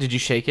 it's not. Did you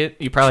shake it?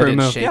 You probably True didn't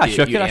milk. shake Yeah, I it.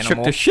 shook you it. I shook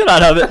animal. the shit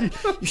out of it.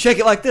 You shake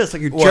it like this,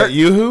 like you What, jerk.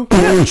 Yoo-hoo?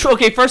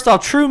 Okay, first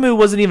off, True Moo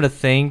wasn't even a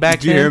thing back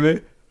Did you then. hear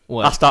me?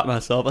 What? I stopped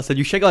myself. I said,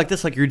 you shake it like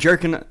this, like you're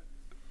jerking.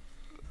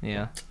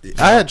 Yeah.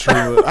 I had True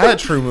Moo. I had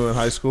True Moo in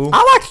high school.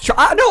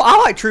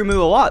 I like True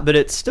Moo a lot, but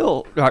it's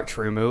still not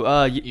True Moo.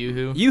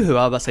 Yoo-hoo. Yoo-Hoo.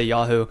 I was about to say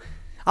Yahoo.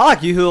 I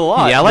like Yoo-Hoo a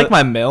lot. Yeah, I like but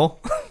my mill.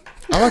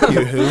 I like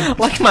Yoo-Hoo. I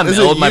like my Is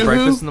mill it with my Yoo-hoo?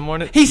 breakfast in the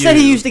morning. He said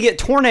he Yoo-hoo. used to get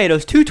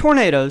tornadoes, 2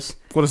 tornadoes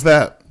What is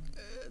that?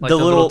 like the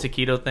the little- little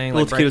taquito thing,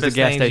 little like taquitos at breakfast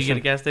gas things you station. get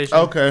at gas station.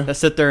 Okay. that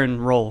sit there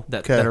and roll.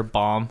 That, Okay. that are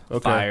bomb,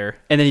 Okay. fire.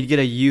 And then you'd get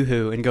a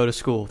Yoo-Hoo and go to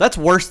school. That's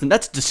worse than,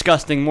 that's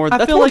disgusting more. I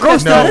That's feel more like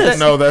gross that's than No, this.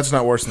 no, that's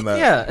not worse than that.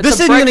 Yeah, it's This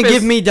a isn't going to breakfast-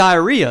 give me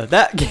diarrhea.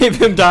 That gave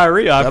him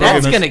diarrhea. I That'll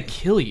promise. That's gonna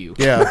kill you.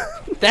 Yeah.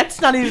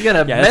 That's not even gonna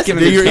Yeah, mess that's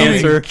giving with Dude, me your you're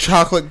tummy. cancer. eating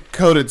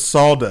chocolate-coated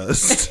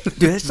sawdust.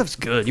 Dude, that stuff's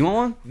good. You want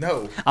one?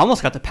 No. I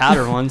almost got the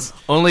powder ones.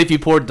 Only if you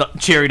pour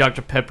cherry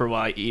Dr Pepper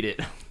while I eat it.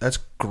 That's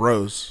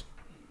gross.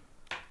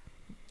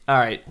 All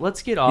right,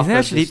 let's get You off. think I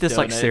of should eat this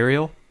like donut.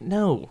 cereal?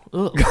 No,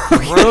 Ugh,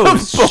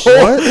 gross. What?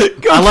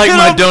 I like get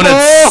my a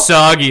donuts bowl.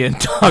 soggy and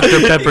Dr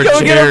Pepper Go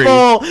get a cherry.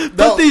 bowl. Put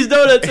No, these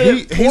donuts in.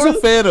 He's Pour a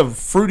fan of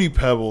Fruity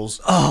Pebbles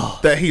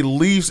that he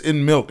leaves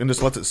in milk and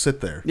just lets it sit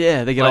there.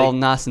 Yeah, they get Like- all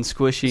nice and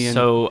squishy. And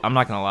So I'm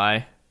not gonna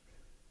lie,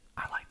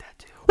 I like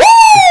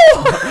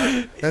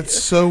that too. That's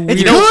so weird. It's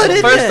You know, good,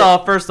 isn't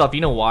it? first off,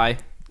 you know why?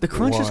 the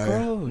crunch is Why?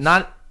 gross.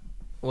 Not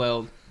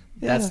well.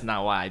 That's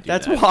not why I do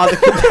That's that.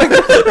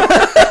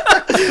 why.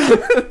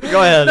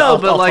 Go ahead. No, I'll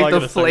but like talk in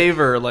the a second.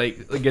 flavor,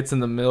 like it gets in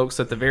the milk.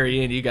 So at the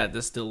very end, you got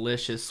this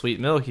delicious sweet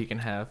milk you can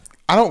have.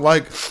 I don't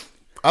like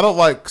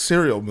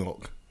cereal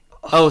milk.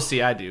 Oh,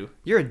 see, I do.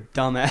 You're a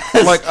dumbass.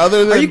 Like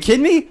other than Are you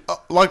kidding me?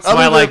 like That's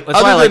why I other like. than,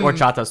 That's why I like other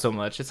than- horchata so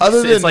much. It's other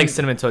it's than- like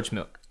cinnamon toast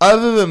milk.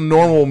 other than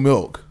normal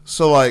milk.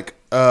 So like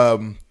I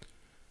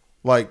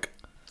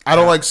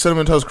don't like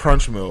cinnamon toast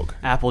crunch milk.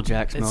 Apple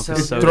Jack's milk It's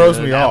is so so throws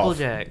good. me off. Apple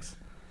Jacks.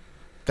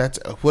 That's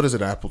what is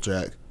it?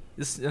 Applejack.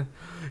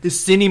 It's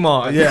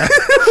cinnamon. Yeah.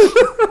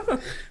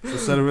 The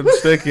cinnamon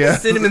stick. Yeah.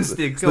 Cinnamon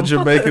stick. The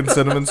Jamaican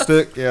cinnamon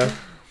stick. Yeah.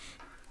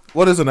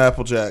 What is an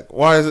Applejack?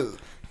 Why is it?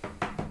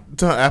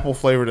 It's not apple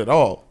flavored at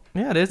all.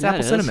 Yeah, it is Yeah, apple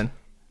it is. cinnamon.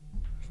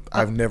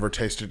 I've never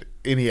tasted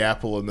any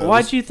apple in those.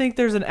 Why'd you think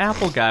there's an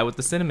apple guy with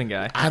the cinnamon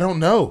guy? I don't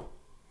know.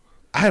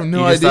 I have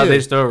no You just thought they idea.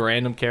 just throw a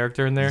random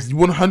character in there?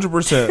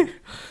 100%.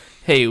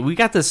 Hey, we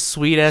got this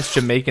sweet ass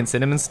Jamaican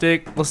cinnamon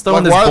stick. Let's throw Like,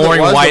 in this why is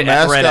boring the white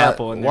mascot- red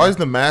apple in there. Why is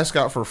the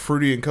mascot for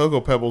Fruity and Cocoa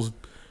Pebbles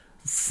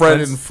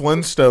Fred and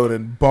Flintstone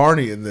and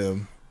Barney in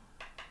them?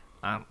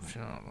 I don't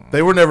know.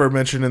 They were never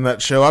mentioned in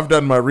that show. I've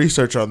done my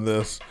research on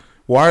this.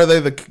 Why are they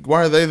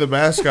the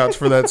mascots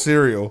for that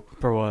cereal?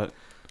 For what?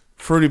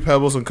 Fruity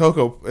Pebbles and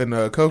Cocoa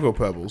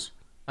Pebbles.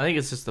 I think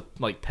it's just the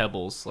like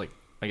pebbles, like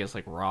I guess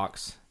like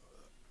rocks.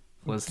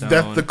 Flintstone.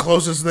 That's the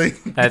closest thing.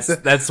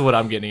 That's what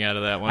I'm getting out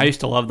of that one. I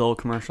used to love the old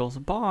commercials.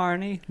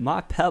 Barney,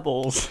 my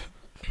pebbles.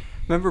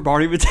 Remember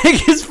Barney would take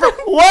his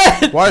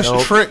what? Why is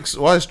Nope. Trix?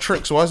 Why is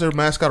their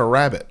mascot a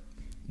rabbit?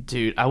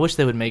 Dude, I wish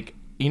they would make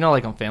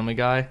like on Family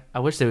Guy. I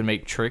wish they would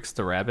make Trix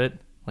the rabbit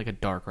like a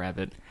dark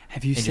rabbit.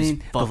 Have you And seen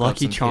just the fuck up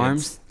Lucky some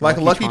Charms? kids. Like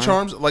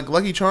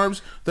Lucky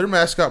Charms, their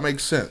mascot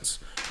makes sense.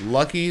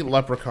 Lucky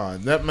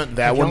Leprechaun. That one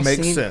Y'all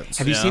makes seen- sense.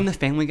 Have you Yeah. seen the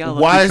Family Guy?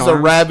 Lucky Why is a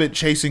Charms? rabbit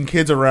chasing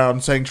kids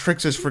around saying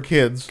tricks is for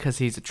kids? Because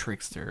he's a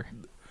trickster.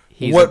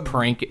 He's What-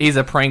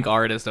 a prank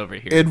artist over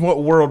here. In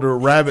what world are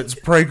rabbits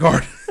prank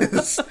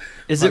artists?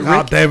 Is it Like,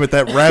 Rick? oh, damn it,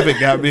 that rabbit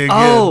got me again.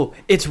 Oh,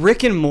 it's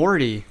Rick and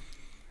Morty.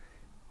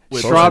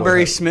 Which-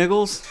 Strawberry What?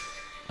 Smiggles.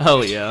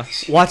 Oh yeah.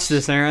 Watch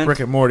this, Aaron. Rick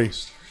and Morty.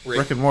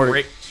 Rick and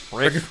Morty.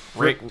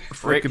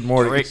 Rick and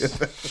Morty. Rick.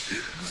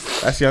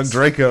 That's young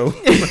Draco.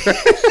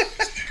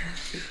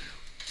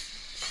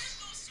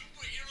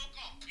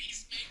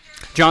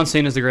 John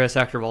Cena's the greatest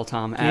actor of all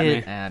time. At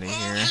me. Get out of Oh,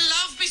 here. I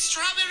love me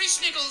strawberry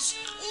sniggles.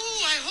 Ooh,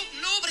 I hope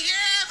nobody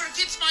ever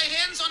gets my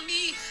hands on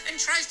me and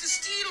tries to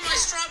steal my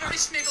strawberry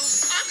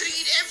sniggles. I'm gonna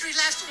eat every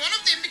last one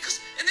of them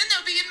and then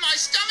they'll be in my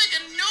stomach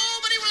and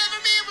nobody will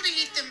ever be able to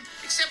eat them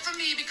except for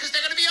me because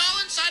they're gonna be all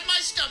inside my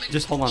stomach.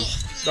 Just hold on.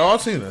 Oh, I've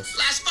seen this.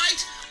 Last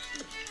bite.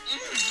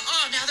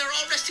 Oh, now they're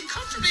all resting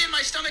comfortably in my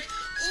stomach.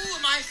 Ooh,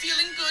 am I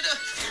feeling good?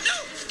 No,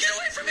 get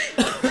away from me!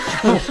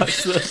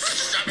 What's this?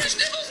 Strawberry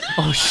sniggles.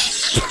 No. Oh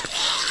shit.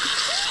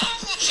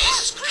 Oh,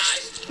 Jesus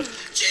Christ!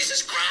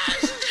 Jesus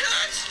Christ! It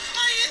hurts!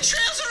 My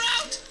entrails are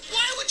out!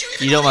 Why would you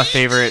even You know my eat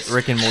favorite this?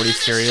 Rick and Morty I'm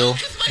gonna cereal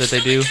choke with my that they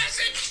do stomach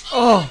acid.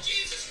 Oh,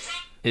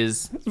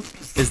 Jesus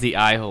Christ. is the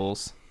eye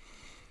holes.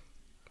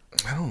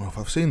 I don't know if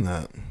I've seen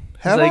that.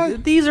 He's Have like, I?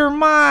 these are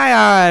my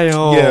eye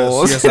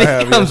holes. yes, I And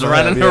have, He comes yes, I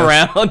running have,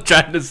 yes. around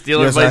trying to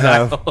steal Yes, I everybody's eye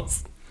have.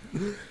 holes.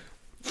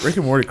 Rick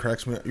and Morty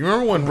cracks me up. You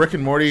remember when Rick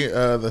and Morty,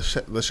 the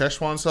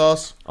Szechuan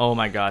sauce Oh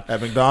my god.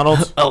 at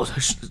McDonald's? Oh,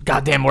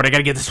 goddamn, Morty, I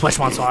gotta get the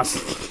Szechuan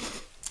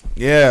sauce.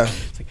 Yeah.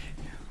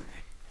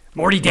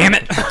 Morty, damn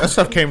it! That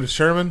stuff came to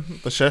Sherman,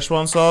 the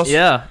Szechuan sauce.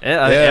 Yeah,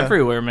 Yeah.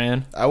 everywhere,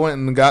 man. I went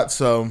and got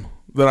some.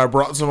 Then I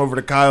brought some over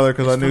to Kyler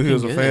because I knew he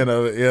was a fucking fan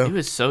good. of it. Yeah. It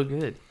was so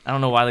good. I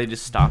don't know why they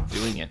just stopped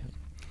doing it.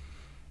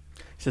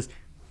 He says,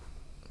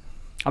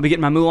 I'll be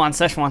getting my Mulan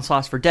Szechuan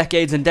sauce for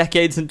decades and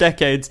decades and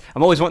decades.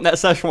 I'm always wanting that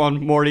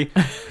Szechuan, Morty.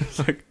 It's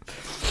like,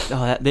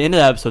 the end of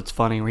that episode's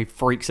funny where he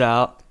freaks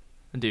out.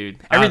 Dude,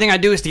 Everything I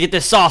do is to get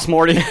this sauce,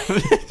 Morty.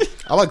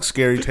 I like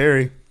Scary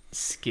Terry.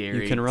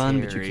 scary. You can run,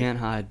 but you Terry. can't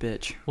hide,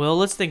 bitch. Well,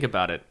 let's think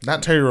about it.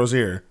 Not Terry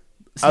Rozier.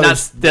 It's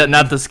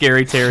not the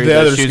scary Terry The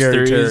that other shoots scary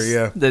through Terry,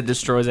 yeah. that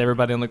destroys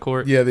everybody on the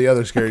court. Yeah, the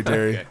other Scary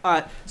Terry. Okay. All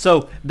right,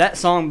 so that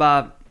song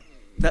by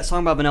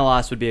Vanilla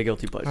Ice would be a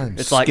guilty pleasure. I'm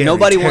It's like Scary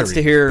nobody wants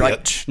Terry, to hear, bitch.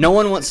 like no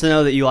one wants to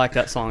know that you like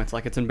that song. It's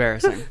like it's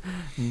embarrassing.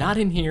 Not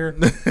in here,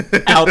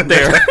 out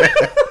there.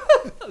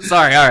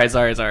 Sorry. All right.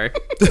 Sorry.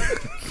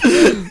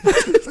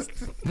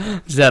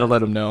 Just had to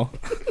let him know.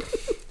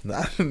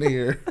 Not in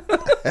here.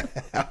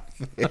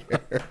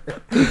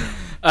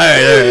 All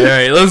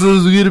right. Let's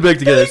get it back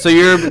together. So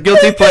your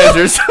guilty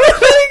pleasures.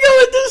 I go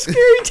with the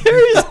Scary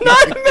Terry's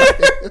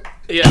nightmare.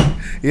 Yeah.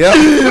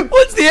 Yep.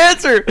 What's the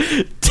answer?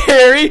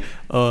 Terry,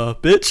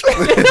 bitch.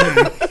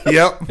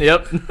 Yep.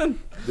 Yep.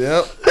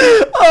 Yep.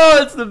 Oh,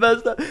 it's the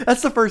best.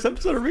 That's the first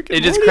episode of Rick and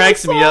It just Morty I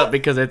cracks me saw. up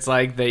because it's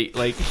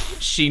like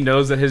she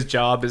knows that his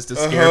job is to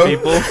scare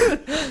people.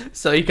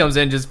 So he comes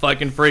in just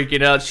fucking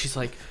freaking out. She's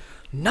like,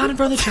 not in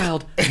front of the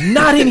child,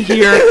 not in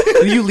here.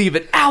 You leave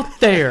it out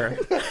there.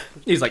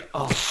 He's like,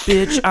 oh,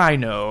 bitch, I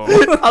know.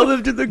 I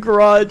lived in the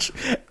garage,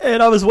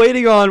 and I was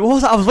waiting on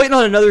I was waiting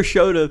on another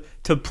show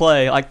to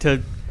play, like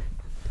to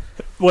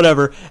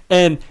whatever.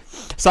 And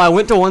so I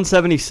went to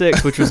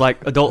 176, which was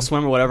like Adult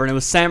Swim or whatever, and it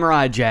was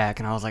Samurai Jack,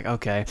 and I was like,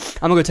 okay,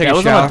 I'm gonna go take That a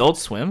was shower. on Adult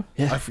Swim?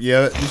 Yeah,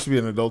 that used to be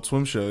an Adult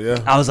Swim show.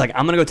 Yeah. I was like,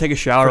 I'm gonna go take a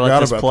shower, Forgot let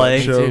this about play.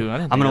 that show. Dude, I didn't I'm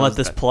think gonna that let was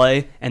this that-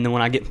 play, and then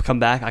when I come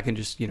back, I can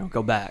just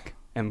go back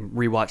and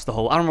rewatch the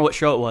whole. I don't remember what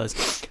show it was.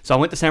 So I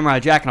went to Samurai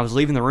Jack, and I was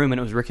leaving the room, and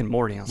it was Rick and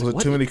Morty. I was Was like, it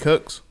what? Too Many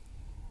Cooks?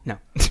 No.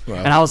 Wow.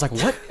 And I was like,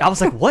 what? I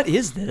was like, what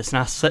is this? And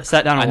I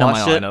sat down I and know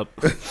watched my it.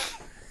 lineup.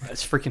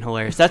 It's freaking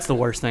hilarious. That's the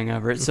worst thing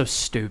ever. It's so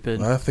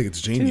stupid. I think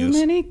it's Too genius.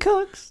 many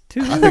cooks.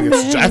 Too I think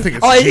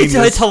it's oh, genius.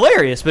 it's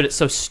hilarious, but it's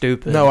so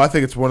stupid. No, I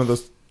think it's one of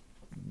those.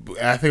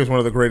 I think it's one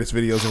of the greatest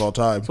videos of all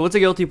time. So what's a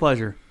guilty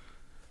pleasure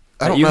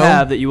I that don't you know.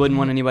 have that you wouldn't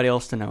want anybody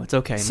else to know? It's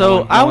okay.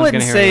 So no I one's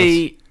wouldn't gonna hear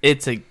this. say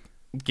it's a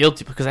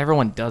guilty because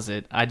everyone does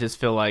it. I just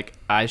feel like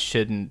I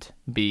shouldn't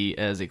be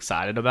as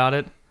excited about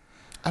it.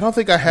 I don't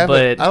think I have.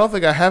 But I don't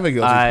think I have a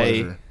guilty I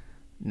pleasure.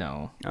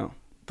 no, Oh.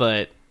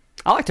 but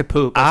I like to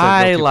poop. That's a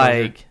I guilty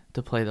pleasure. like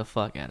to play the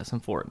fuck out of some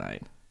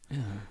Fortnite.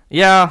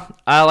 Yeah,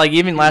 I like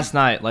even last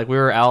night. Like we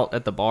were out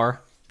at the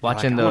bar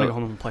watching I want to go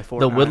home and play Fortnite.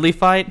 the Woodley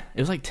fight. It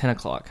was like 10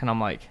 o'clock, and I'm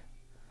like,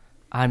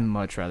 I'd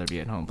much rather be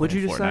at home What'd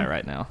playing you just Fortnite say?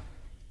 right now.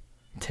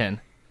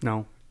 10.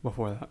 No,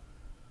 before that.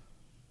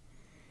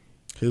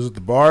 He was at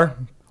the bar.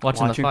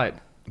 Watching the Watching- fight.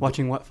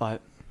 Watching what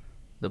fight?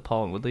 The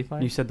Paul and Woodley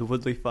fight? You said the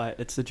Woodley fight.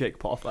 It's the Jake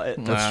Paul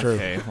fight. That's true.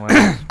 Okay, well,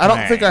 I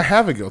don't think I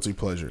have a guilty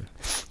pleasure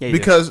Yeah, you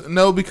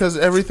do. because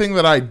everything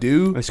that I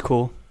do, It's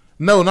cool.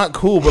 no, not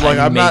cool, but like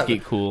I'm make not.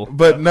 it cool.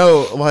 But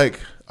no, like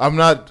I'm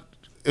not.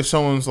 If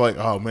someone's like,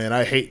 "Oh man,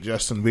 I hate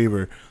Justin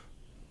Bieber,"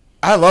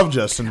 I love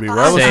Justin Bieber.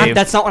 I was, Same.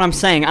 That's not what I'm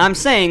saying. I'm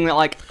saying that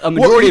like a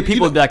majority you- of people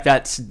you would be like,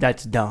 that's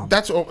dumb.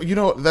 that's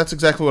that's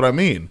exactly what I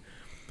mean.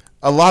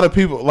 A lot of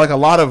people, like a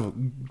lot of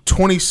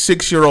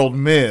 26-year-old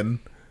men,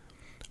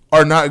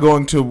 are not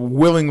going to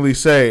willingly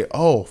say,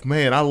 "Oh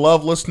man, I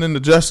love listening to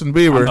Justin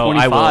Bieber." Oh,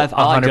 I will. 25.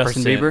 I like 100%.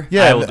 Justin Bieber.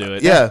 Yeah, I will do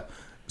it. Yeah.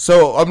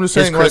 So I'm just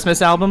His saying, like,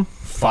 Christmas album?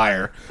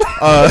 Fire.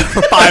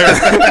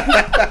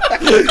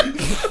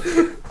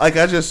 like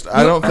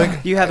I don't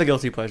think Do you have a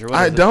guilty pleasure? What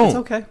I is it? don't. It's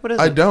okay. What is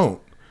I it?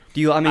 don't.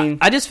 Do you? I mean,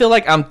 I just feel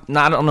like I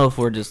don't know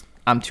if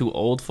I'm too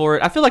old for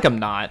it. I feel like I'm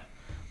not.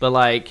 But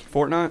like,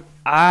 Fortnite.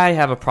 I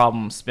have a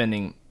problem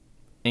spending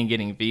and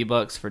getting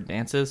V-Bucks for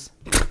dances.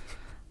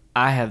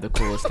 I have the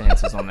coolest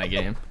dances on that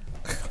game.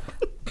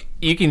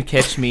 You can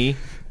catch me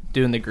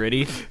doing the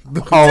gritty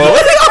all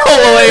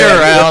the way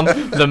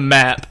around the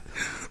map.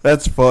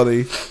 That's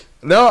funny.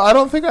 No, I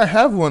don't think I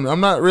have one.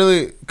 I'm not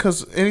really,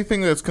 because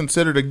anything that's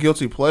considered a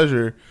guilty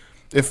pleasure,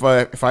 if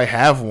I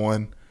have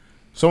one,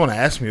 someone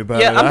asks me about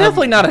it. Yeah, I'm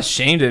definitely not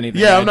ashamed of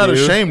anything. Yeah, I I'm not do.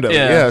 ashamed of it.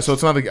 Yeah, so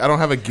it's not. I don't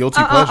have a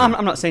guilty pleasure.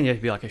 I'm not saying you have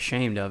to be like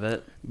ashamed of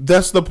it.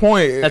 That's the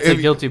point. That's a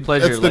guilty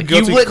pleasure. That's the Like,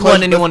 guilty you wouldn't pleasure.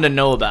 want anyone to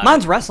know about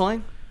Mine's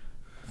wrestling.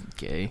 it.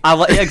 Gay.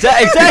 I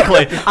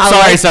exactly.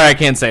 Sorry, I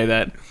can't say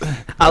that.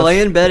 I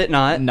lay in bed at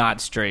night Not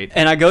straight.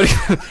 and I go to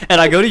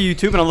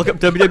YouTube and I look up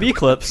WWE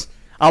clips.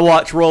 I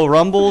watch Royal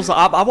Rumbles.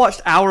 I watched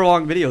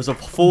hour-long videos of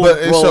full But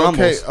it's Royal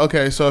okay. Rumbles.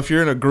 Okay, so if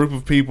you're in a group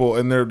of people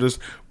and they're just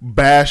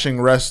bashing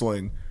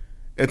wrestling,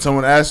 and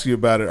someone asks you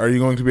about it, are you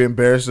going to be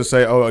embarrassed to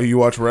say, "Oh, you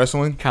watch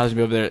wrestling"? Kyle's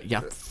be over there.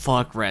 Yeah,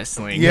 fuck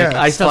wrestling. Yeah. Like,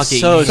 I Stuff's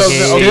fucking so So,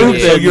 hate stupid.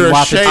 it. so you're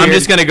Watch it. ashamed. I'm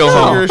just gonna go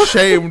so home. You're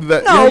ashamed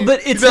that. No, yeah,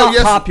 but you it's know, not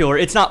yes- popular.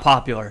 It's not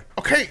popular.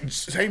 Okay,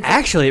 same.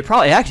 Actually, it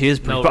actually is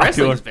pretty No,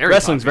 popular.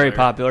 wrestling's very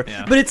popular. popular.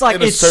 Yeah. But it's like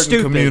In a it's certain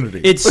stupid.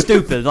 community. It's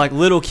stupid. Like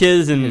little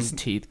kids and His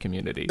teeth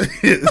community.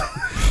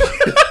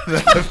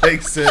 That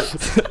makes sense.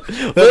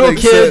 That little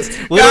makes kids.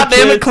 sense. Little God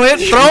damn it, kids-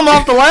 Clint! Throw him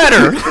off the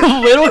ladder.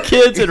 little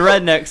kids and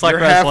rednecks like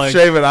Your wrestling.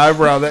 half-shaven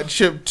eyebrow, that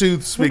chipped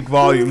tooth, speak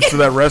volumes to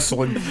that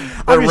wrestling.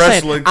 That I'm just saying,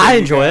 wrestling. I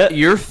thing. enjoy it.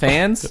 Your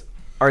fans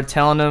are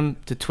telling him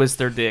to twist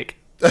their dick.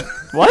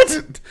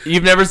 What?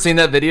 You've never seen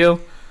that video?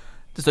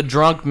 Just a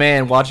drunk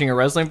man watching a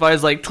wrestling fight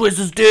is like, twist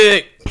his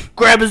dick,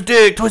 grab his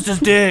dick, twist his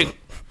dick.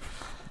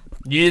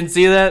 You didn't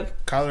see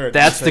that? Kyler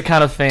That's the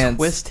kind of fans.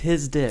 Twist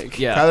his dick.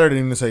 Yeah. Kyler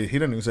didn't even say. He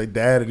didn't even say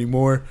dad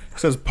anymore. He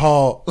says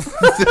Paul.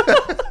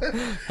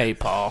 Hey,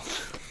 Paul.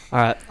 All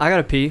right, I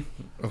gotta pee.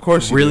 Of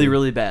course, you Really, do.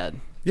 really bad.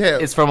 Yeah,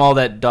 It's from all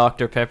that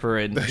Dr. Pepper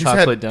and he's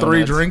chocolate had donuts.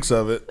 3 drinks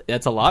of it.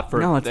 That's a lot for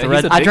No, it's the he's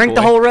red. a I big drank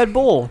the boy. whole Red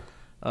Bull.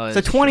 Oh, It's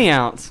a that's 20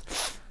 ounce.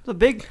 It's a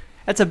big.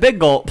 That's a big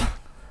gulp. true.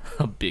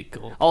 A big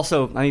goal.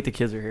 Also, I think the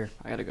kids are here.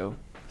 I gotta go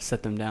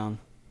set them down.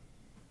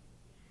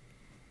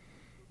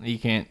 You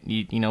can't.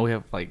 You know we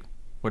have like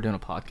we're doing a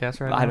podcast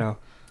right now. I know.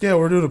 Yeah,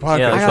 we're doing a podcast.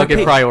 Yeah, I Let's gotta look at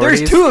pee. priorities.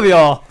 There's 2 of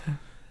y'all.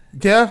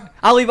 Yeah,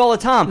 I leave all the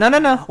time.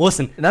 No.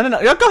 Listen, No.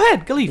 Yeah, go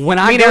ahead. Go leave. when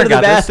Me I and go to Aaron the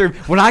got this. bathroom,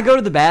 when I go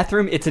to the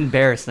bathroom, it's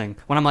embarrassing.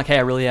 When I'm like, hey,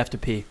 I really have to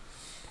pee.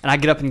 and I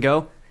get up and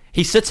go,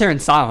 he sits there in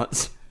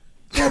silence.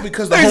 Yeah,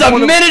 because the There's whole a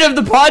point minute of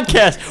the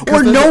podcast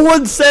where no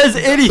one says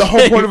anything. the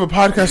whole point of a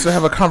podcast is to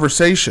have a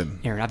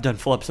conversation. Aaron, I've done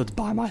full episodes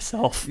by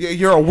myself Yeah,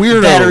 you're a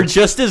weirdo. that are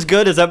just as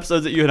good as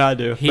episodes that you and I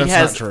do. He That's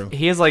has, not true.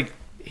 He has like,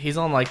 he's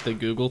on like the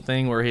Google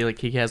thing where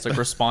he has like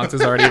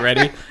responses already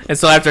ready, and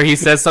so after he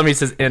says something, he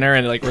says enter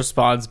and it like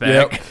responds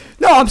back. Yep.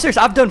 No, I'm serious.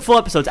 I've done full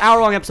episodes,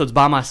 hour-long episodes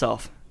by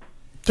myself.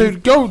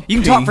 Dude, go. You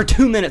can pee. talk for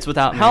 2 minutes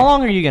without me. How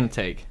long are you gonna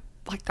take?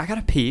 Like, I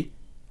gotta pee,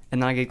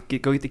 and then I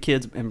go get the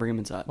kids and bring them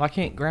inside. Why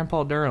can't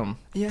Grandpa Durham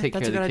take that's a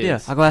care good of the idea.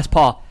 kids? I'll go ask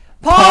Paul.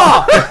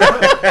 Paul!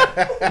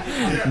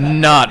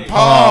 Not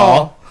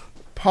Paul.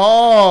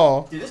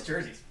 Paul. Dude, this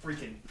jersey's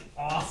freaking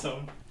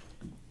awesome.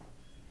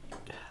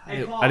 I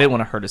didn't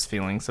want to hurt his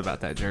feelings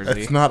about that jersey.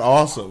 That's not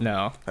awesome.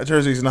 No. That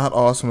jersey's not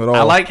awesome at all.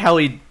 I like how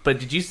but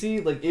did you see,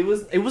 like, it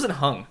wasn't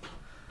hung.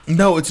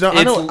 No, it's not.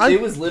 I know.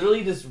 It was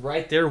literally just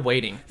right there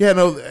waiting. Yeah,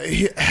 no.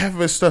 Half of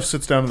his stuff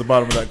sits down at the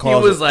bottom of that He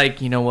closet. was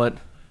like, you know what?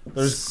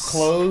 There's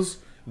clothes.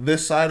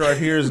 This side right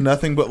here is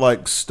nothing but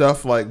like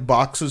stuff like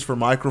boxes for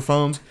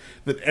microphones.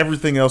 That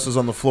everything else is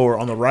on the floor.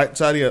 On the right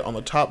side, on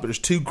the top, there's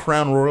 2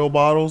 Crown Royal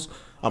bottles.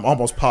 I'm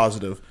almost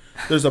positive.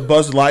 There's a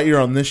Buzz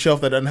Lightyear on this shelf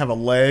that doesn't have a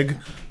leg.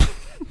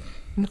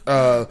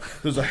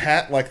 There's a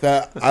hat like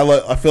that.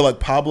 I feel like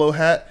Pablo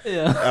hat.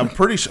 Yeah. I'm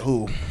pretty sure.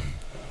 Ooh,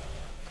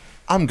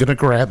 I'm gonna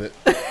grab it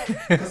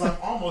because I'm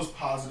almost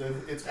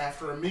positive it's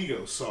after a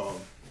Migos song.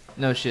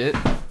 No shit.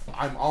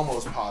 I'm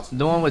almost positive.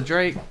 The one with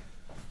Drake.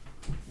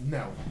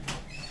 No.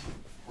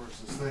 Where's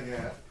this thing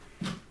at?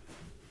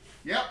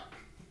 Yep.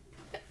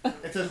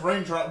 It says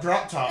Raindrop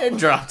Drop Top. It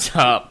dropped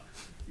top.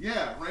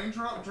 Yeah,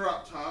 Raindrop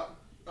Drop Top.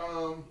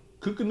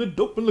 Cooking the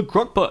dope in the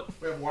crock pot.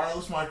 We have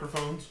wireless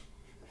microphones.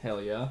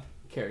 Hell yeah.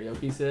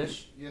 Karaoke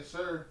sesh. Yes,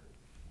 sir.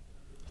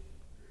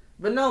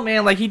 But no,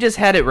 man, like, he just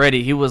had it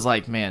ready. He was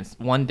like, man,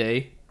 one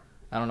day,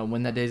 I don't know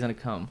when that day's gonna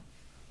come,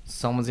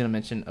 someone's gonna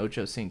mention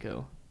Ocho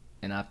Cinco,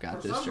 and I've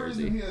got For this some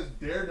jersey. reason, he has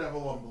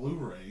Daredevil on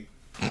Blu-ray.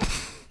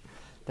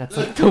 That's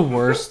like the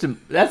worst.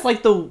 That's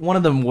like one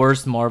of the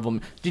worst Marvel.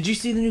 Did you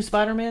see the new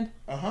Spider-Man?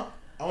 Uh-huh.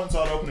 I went and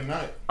saw it opening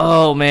night.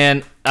 Oh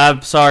man,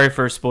 I'm sorry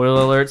for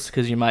spoiler alerts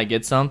because you might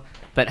get some.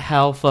 But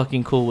how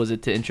fucking cool was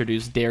it to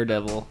introduce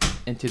Daredevil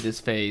into this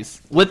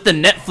phase with the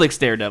Netflix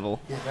Daredevil?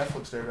 Yeah,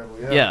 Netflix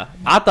Daredevil, yeah. Yeah,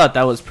 I thought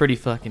that was pretty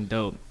fucking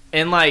dope.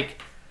 And like,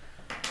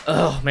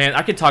 oh man,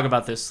 I could talk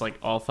about this like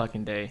all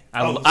fucking day.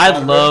 I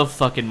Spider-Man? love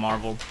fucking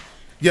Marvel.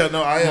 Yeah,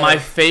 no, My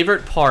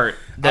favorite part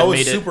that I was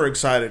made super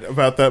excited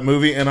about that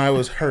movie, and I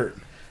was hurt.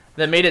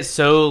 it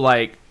so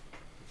like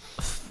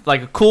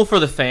cool for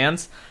the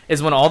fans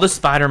is when all the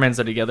Spider-Mans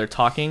are together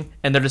talking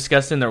and they're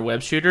discussing their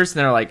web shooters and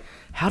they're like,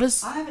 I haven't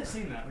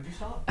seen that. Would you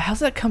stop? how's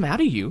that come out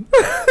of you?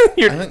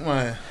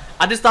 I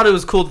I just thought it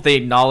was cool that they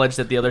acknowledged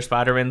that the other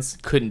Spider-Mans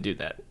couldn't do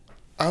that.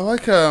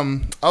 like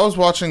I was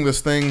watching this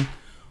thing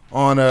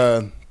on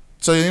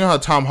so you know how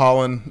Tom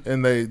Holland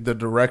and the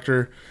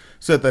director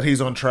said that he's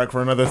on track for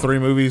another 3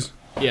 movies,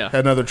 Yeah.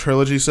 had another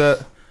trilogy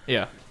set.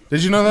 Yeah.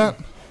 Did you know that?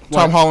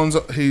 Tom Holland's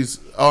he's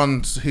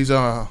on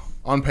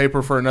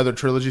paper for another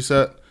trilogy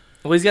set.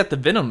 Well, he's got the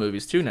Venom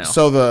movies too now.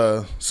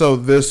 So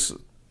this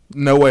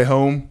No Way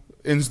Home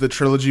ends the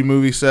trilogy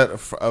movie set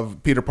of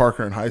Peter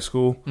Parker in high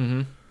school.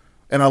 Mm-hmm.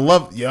 And I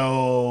love do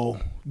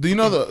you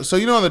know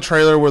in the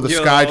trailer where the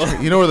sky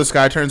where the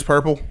sky turns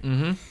purple?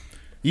 Mm-hmm.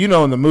 You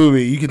know, in the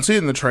movie, you can see it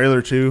in the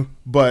trailer too,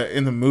 but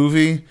in the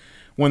movie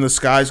when the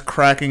sky's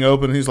cracking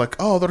open, he's like,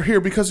 "Oh, they're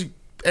here because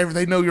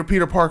they know you're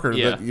Peter Parker."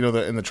 Yeah.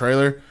 In the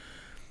trailer.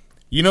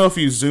 You know,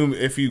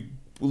 if you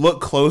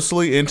look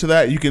closely into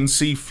that, you can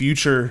see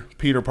future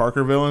Peter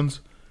Parker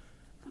villains.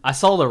 I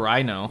saw the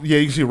Rhino. Yeah,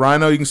 you can see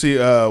Rhino. You can see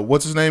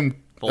what's his name?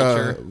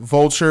 Vulture.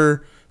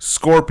 Vulture,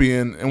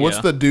 Scorpion, and what's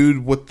Yeah. the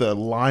dude with the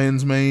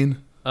lion's mane?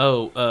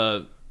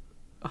 Oh,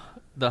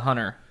 the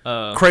Hunter.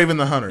 Kraven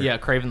the Hunter. Yeah,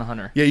 Kraven the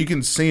Hunter. Yeah, you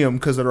can see them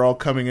because they're all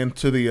coming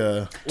into the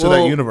that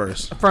Well,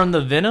 universe. From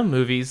the Venom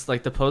movies,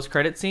 like the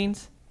post-credit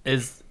scenes,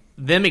 is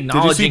them Did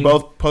acknowledging. you see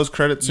both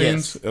post-credit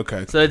scenes? Yes.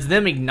 Okay. So it's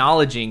them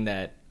acknowledging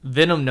that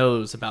Venom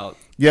knows about.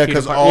 Yeah,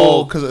 Peter because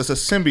Parker. it's a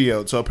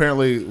symbiote. So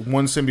apparently,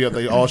 one symbiote,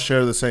 they all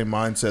share the same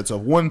mindset. So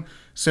if one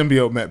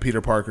symbiote met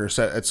Peter Parker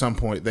at some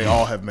point, they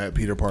all have met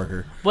Peter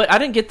Parker. But I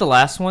didn't get the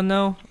last one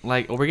though.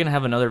 Like, are we gonna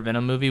have another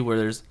Venom movie where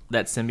there's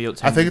that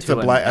symbiote? I think it's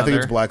into I think it's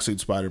another? Black Suit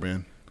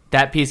Spider-Man.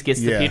 That piece gets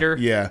Yeah, to Peter.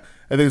 yeah.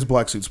 I think it's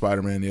Black Suit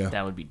Spider-Man. Yeah.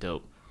 That would be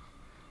dope.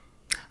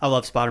 I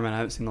love Spider-Man. I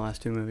haven't seen the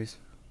last 2 movies.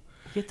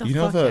 Get the You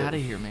know fuck the- out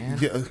of here, man.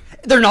 Yeah.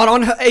 They're not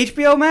on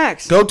HBO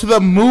Max. Go to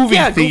the movie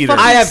Yeah, go theater.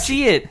 fucking I have-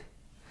 see it.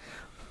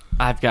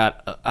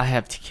 I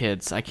have 2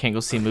 kids. I can't go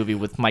see a movie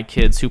with my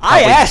kids who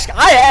I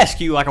probably. asked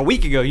you like a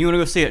week ago. You want to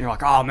go see it? And you're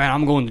like, oh man,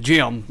 I'm going to the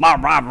gym. Rah,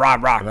 rah, rah,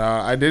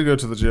 rah. I did go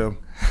to the gym.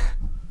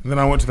 And then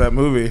I went to that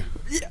movie.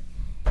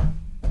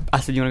 I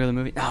said, you want to go to the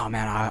movie? Oh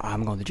man,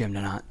 I'm going to the gym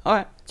tonight. All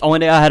right, it's the only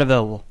day I had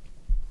available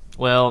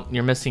Well,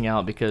 you're missing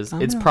out because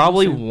it's know,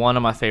 probably I'm one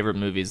of my favorite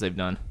movies they've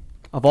done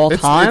of all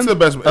time. It's the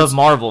best. of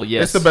Marvel.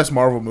 Yes, It's the best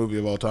Marvel movie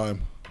of all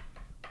time.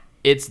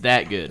 It's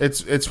that good.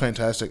 It's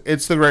fantastic.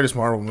 It's the greatest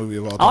Marvel movie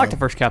of all time. I like the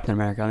first Captain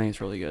America. I think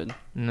it's really good.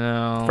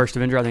 No. First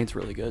Avenger, I think it's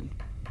really good.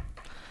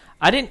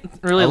 I didn't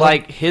really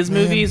like his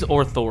movies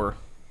or Thor.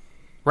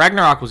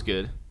 Ragnarok was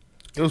good.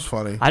 It was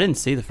funny. I didn't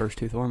see the first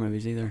two Thor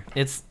movies either.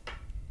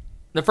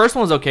 The first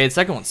one was okay. The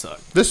second one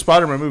sucked. This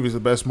Spider-Man movie is the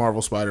best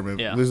Marvel Spider-Man.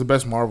 Yeah. This is the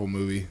best Marvel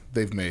movie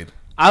they've made.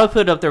 I would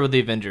put it up there with the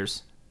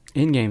Avengers.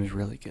 Endgame is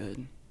really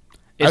good.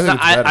 It's think not,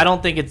 it's better. I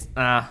don't think it's.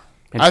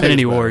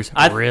 Infinity it's better. War's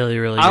really,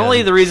 really good.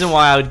 Only the reason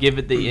why I would give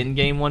it the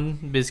Endgame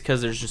one is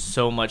because there's just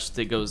so much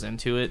that goes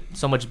into it,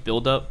 so much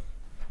build up.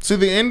 See,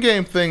 the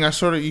Endgame thing,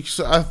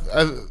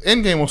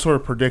 Endgame was sort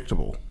of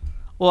predictable.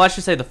 Well, I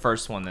should say the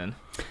first one then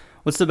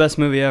What's the best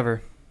movie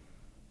ever?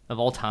 of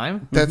all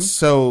time. That's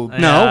so.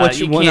 Nah,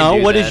 you can't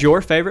do what that. is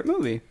your favorite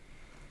movie?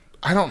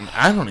 I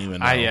don't even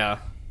know. Yeah.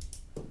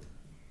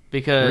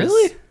 Because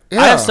Really?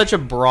 I have such a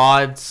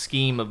broad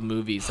scheme of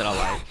movies that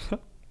I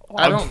like.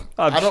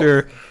 I'm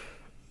sure.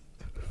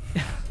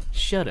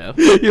 Shut up.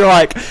 You're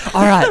like,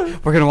 all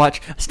right, we're gonna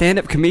watch a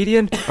stand-up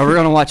comedian, or we're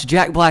gonna watch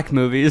Jack Black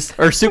movies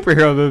or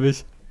superhero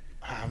movies.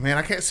 Ah, man,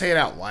 I can't say it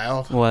out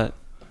loud. What?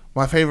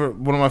 One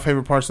of my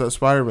favorite parts of that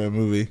Spider-Man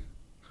movie,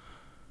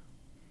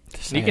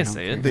 You can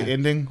say it. the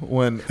ending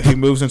when he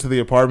moves into the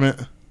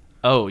apartment.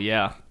 Oh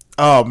yeah,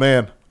 Oh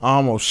man, I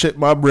almost shit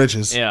my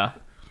britches. yeah.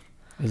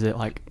 Is it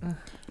like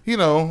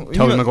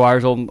Tobey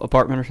Maguire's old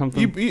apartment or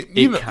something?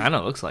 It kind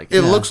of looks like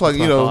It that. looks like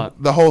that's what I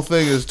thought. the whole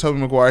thing is Tobey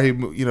Maguire. He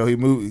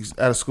moves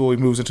out of school. He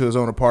moves into his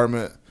own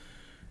apartment,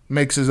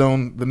 makes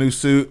the new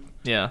suit.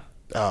 Yeah.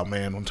 Oh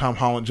man, when Tom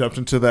Holland jumped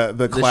into the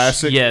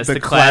classic, the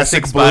classic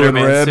classic blue and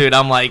Spider-Man red. suit.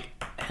 I'm like,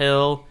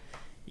 hell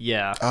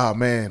yeah. Oh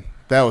man,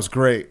 that was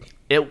great.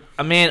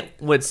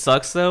 What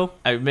sucks though,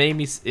 it made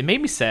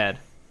me sad.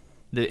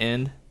 The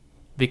end,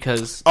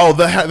 because Oh,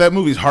 that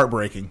movie's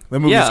heartbreaking. That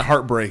movie's Yeah.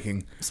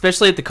 heartbreaking.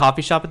 especially at the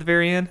coffee shop at the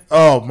very end,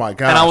 Oh my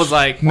god! and I was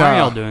like, Why are Nah.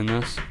 y'all doing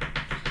this?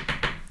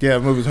 Yeah,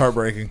 the movie's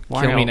heartbreaking.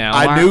 Why Kill are me y'all- now.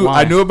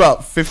 why- I knew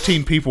about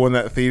 15 people in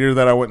that theater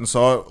that I went and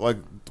saw it. Like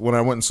when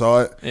I went and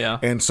saw it, Yeah.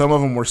 And some of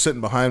them were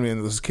sitting behind me,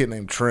 and this kid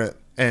named Trent,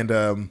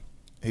 and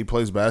he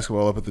plays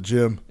basketball up at the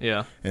gym.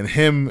 yeah, And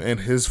him and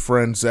his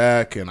friend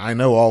Zach, and I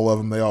know all of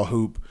them. They all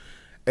hoop,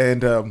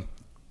 and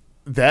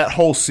that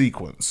whole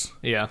sequence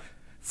yeah,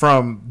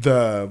 from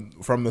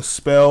the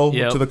spell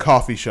Yep. to the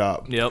coffee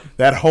shop. Yep.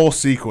 That whole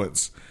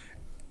sequence,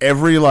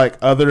 every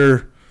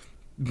other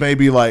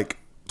maybe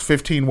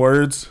 15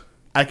 words,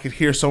 I could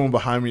hear someone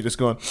behind me just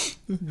going,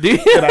 dude.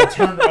 and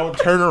I would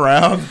turn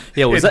around.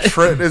 Yeah, was and that-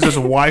 Trent is just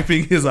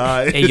wiping his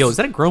eyes. Hey, yo, is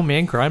that a grown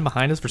man crying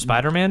behind us for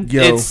Spider-Man?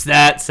 Yo. It's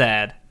that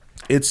sad.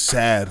 It's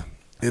sad.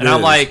 It And I'm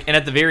is. like, and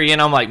at the very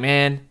end, I'm like,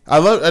 man,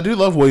 I do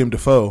love William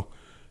Dafoe.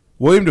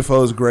 William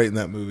Dafoe is great in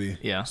that movie.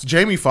 Yeah.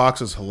 Jamie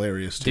Foxx is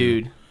hilarious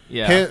too. dude,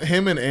 yeah,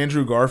 Him and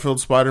Andrew Garfield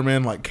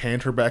Spider-Man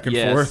canter back and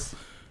yes. forth.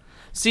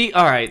 See,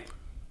 all right,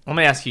 let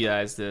me ask you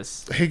guys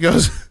this: He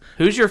goes,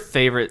 who's your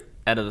favorite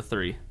out of the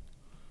three?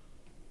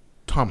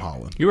 Tom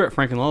Holland. You were at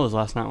Frank and Lowe's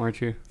last night,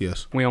 weren't you?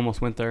 Yes. We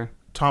almost went there.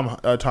 Tom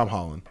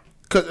Holland.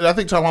 'Cause I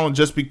think Tom Holland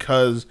just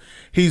because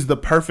he's the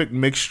perfect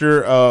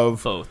mixture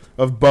of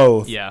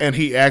both. Yeah. And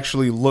he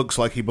actually looks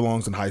like he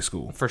belongs in high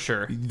school. For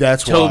sure.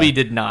 That's why. Toby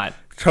did not.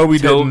 Toby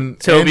didn't.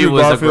 Toby Andrew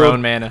was Garfield, a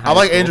grown man in high I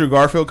like school. Andrew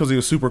Garfield because he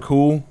was super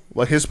cool.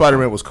 Like his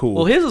Spider-Man was cool.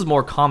 Well, his was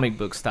more comic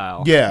book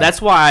style. Yeah.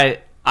 That's why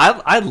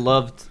I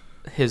loved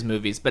his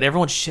movies, but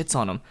everyone shits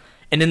on him.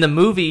 And in the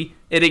movie,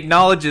 it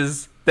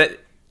acknowledges that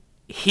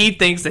he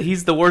thinks that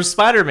he's the worst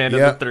Spider-Man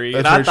Yeah, of the three. that's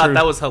And I very thought true.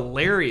 that was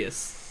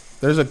hilarious.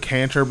 There's a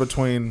canter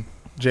between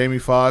Jamie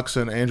Foxx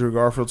and Andrew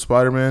Garfield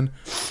Spider-Man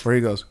where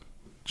he goes,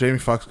 Jamie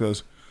Foxx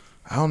goes,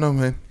 I don't know,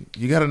 man.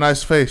 You got a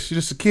nice face. You're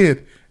just a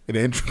kid. And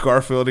Andrew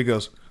Garfield, he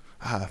goes,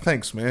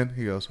 thanks, man.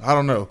 He goes, I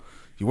don't know.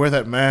 You wear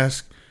that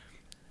mask.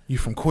 You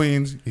from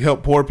Queens. You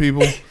help poor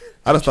people.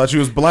 I just thought you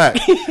was black.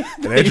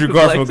 And Andrew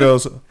Garfield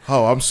goes,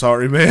 oh, I'm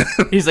sorry, man.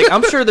 He's like,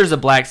 I'm sure there's a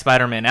black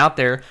Spider-Man out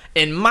there.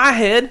 In my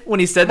head, when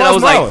he said that,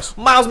 Miles I Morales. was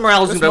like, Miles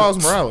Morales is It's gonna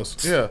Miles Morales.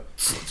 Yeah.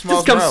 It's just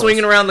Miles come Morales.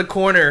 swinging around the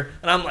corner.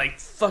 And I'm like,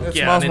 fuck It's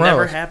yeah. Miles And it never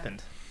Morales.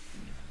 happened.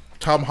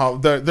 Tom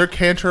Holland. Their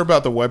canter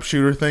about the web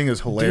shooter thing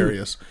is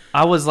hilarious.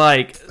 I was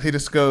like, He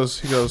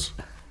goes,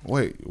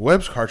 wait,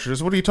 webs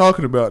cartridges? What are you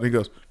talking about? And he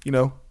goes,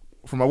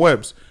 for my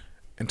webs.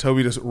 And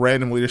Toby just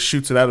randomly just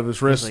shoots it out of his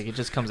wrist. it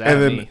just comes out and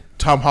of then me.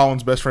 Tom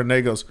Holland's best friend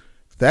Nate goes,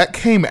 that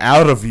came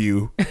out of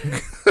you. I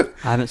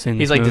haven't seen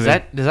this He's like, movie.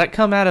 does that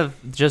come out of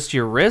just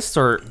your wrist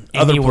or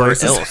Other anywhere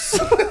places.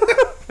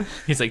 else?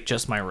 He's like,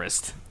 just my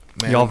wrist.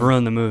 Man, Y'all have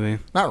ruined the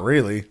movie. not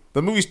really.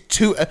 The movie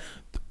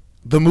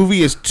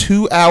is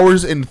 2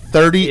 hours and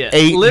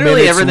 38 Literally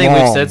minutes everything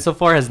long. we've said so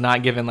far has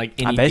not given like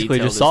any. I basically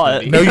detail just to this saw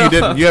it. movie. No, you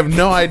didn't. You have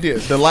no idea.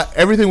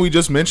 Everything we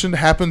just mentioned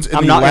happens in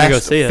I'm the not gonna go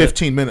last see it.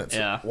 15 minutes.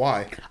 Yeah.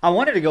 Why? I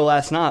wanted to go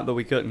last night, but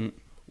we couldn't.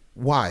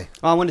 Why?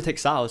 Well, I wanted to take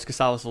Silas because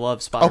Silas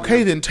loves Spider-Man.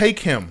 Okay, then take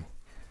him.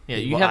 Yeah,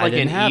 you Well, have I like an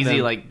didn't have easy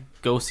them. like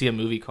go see a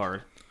movie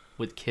card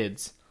with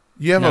kids.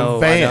 You have No, a I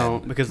van.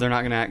 don't because they're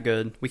not going to act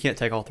good. We can't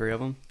take all three of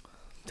them.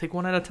 Take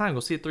one at a time. Go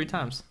see it 3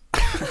 times.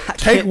 Take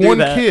can't do one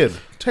that. kid.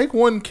 Take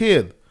one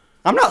kid.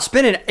 I'm not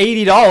spending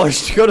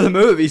 $80 to go to the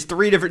movies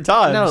 3 different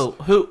times. No,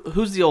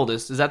 who's the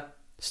oldest? Is that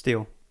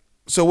Steel.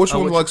 So which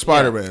one which- like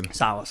Spider-Man?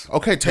 Silas.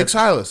 Okay, take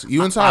Silas.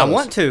 You and I Silas.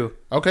 want to.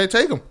 Okay,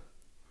 take him.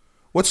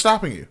 What's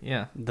stopping you?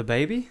 yeah? The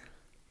baby?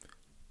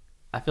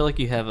 I feel like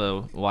you have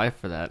a wife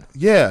for that.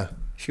 Yeah.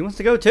 She wants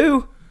to go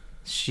too.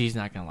 She's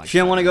not gonna like. She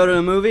didn't want to go to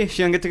the movie? She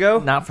didn't get to go?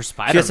 Not for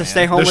Spider-Man. She has to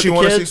stay home Does with she the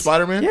want to kids? see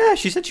Spider-Man? Yeah,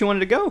 she said she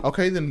wanted to go.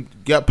 Okay, then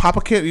you got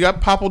Papa Kid. You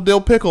got Papa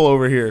Dill Pickle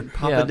over here.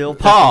 Papa Dill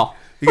Paul.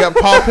 You got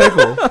Paul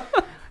Pickle.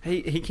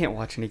 He can't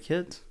watch any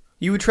kids.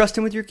 You would trust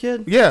him with your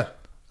kid? Yeah.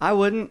 I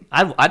wouldn't.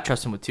 I'd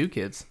trust him with 2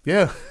 kids.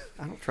 Yeah.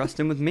 I don't trust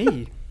him with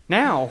me.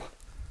 Now.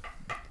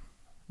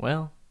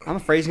 Well, I'm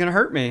afraid he's going to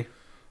hurt me.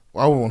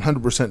 I will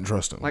 100%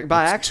 trust him. Like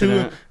by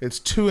accident. It's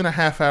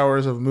 2.5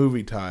 hours of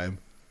movie time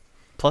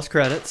Plus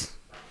credits.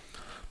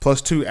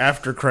 plus 2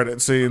 after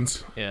credit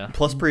scenes. yeah.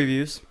 Plus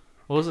previews.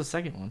 What was the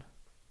second one?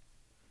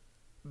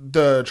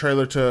 The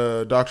trailer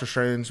to Doctor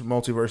Strange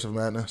Multiverse of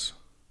Madness.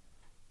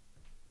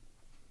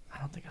 I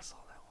don't think I saw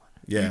that one.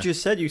 Yeah. You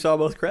just said you saw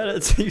both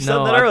credits. You said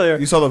No, that I- earlier.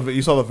 You saw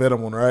the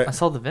Venom one, right? I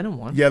saw the Venom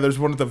one. Yeah, there's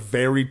one at the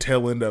very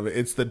tail end of it.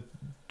 It's the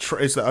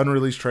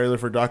unreleased trailer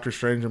for Doctor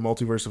Strange and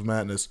Multiverse of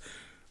Madness.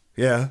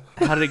 Yeah.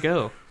 How did it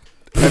go?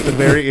 At the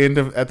very end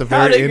of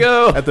How'd it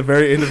go? at the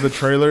very end of the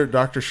trailer,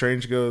 Doctor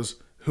Strange goes,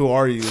 "Who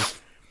are you?"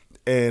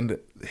 And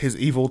his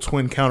evil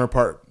twin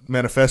counterpart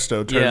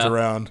Manifesto turns Yeah.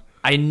 around.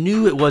 I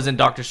knew it wasn't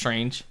Doctor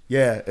Strange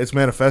Yeah, it's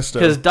Manifesto.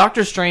 because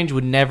Doctor Strange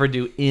would never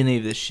do any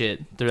of this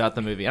shit throughout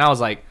the movie, and I was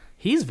like,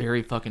 he's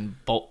very fucking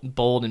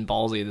bold and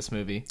ballsy in this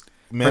movie.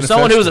 For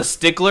someone who was a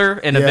stickler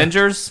in Yeah.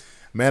 Avengers,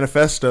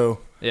 Manifesto,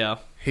 yeah.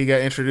 he got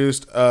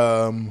introduced.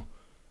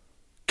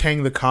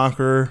 Kang the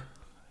Conqueror,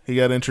 he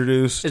got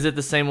introduced. Is it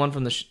the same one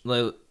from the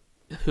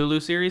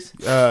Hulu series?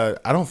 I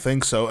don't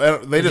think so.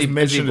 They Is just he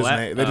mentioned his black?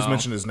 name. They just Oh.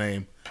 mentioned his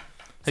name.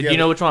 Hey, Yeah, do you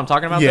know which one I'm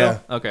talking about? Yeah.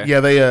 Though? Okay.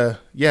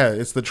 Yeah,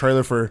 it's the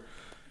trailer for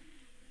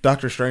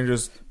Doctor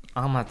Strange's.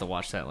 I'm gonna have to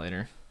watch that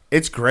later.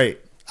 It's great.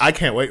 I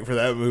can't wait for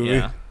that movie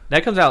Yeah.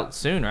 That comes out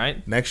soon,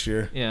 right? next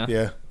year. Yeah.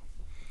 Yeah.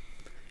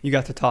 You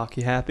got to talk.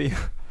 You happy?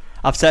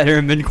 I've sat here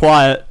and been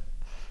quiet.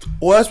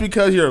 Well, that's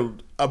because you're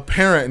a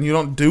parent and you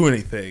don't do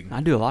anything.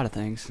 I do a lot of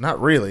things.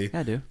 Not really. Yeah,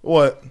 I do.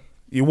 What?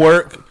 You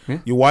work, Yeah.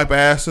 you wipe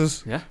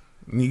asses, Yeah.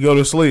 and you go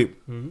to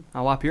sleep.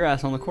 I'll wipe your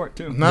ass on the court,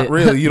 too. Not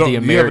really. You don't. The you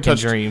haven't American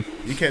touched- dream.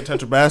 You can't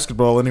touch a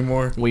basketball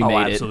anymore. We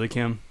made it. absolutely,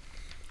 Kim.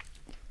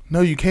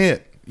 No, you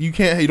can't. You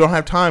can't. You don't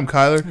have time,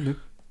 Kyler.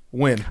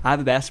 When? I have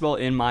a basketball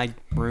in my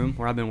room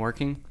where I've been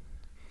working.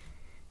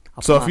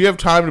 So if you have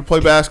time to play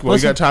basketball,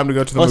 Listen. you got time to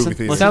go to the Listen. movie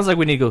theater. It sounds like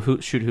we need to go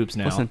shoot hoops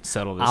now. Listen,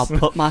 Settle this. I'll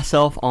put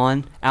myself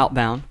on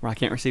outbound where I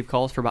can't receive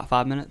calls for about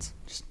 5 minutes.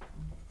 Just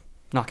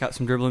knock out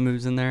some dribbling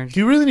moves in there.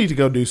 You really need to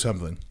go do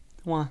something.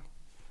 Why?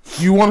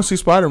 You want to see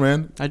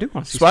Spider-Man. I do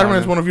want to see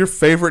Spider-Man's one of your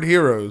favorite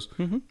heroes.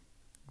 Mm-hmm.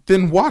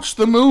 Then watch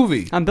the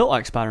movie. I'm built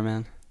like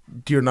Spider-Man.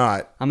 You're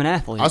not. I'm an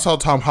athlete. I saw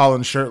Tom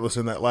Holland shirtless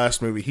in that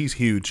last movie. He's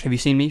huge. Have you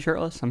seen me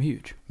shirtless? I'm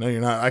huge. No,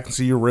 you're not. I can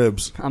see your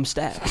ribs. I'm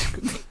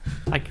stacked.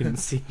 I can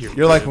see your.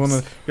 You're like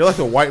You're like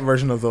the white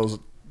version of those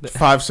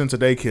 5 cents a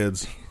day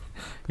kids.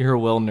 You're a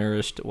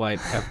well-nourished white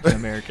African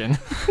American.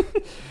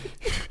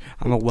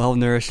 I'm a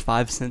well-nourished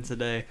 5 cents a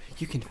day.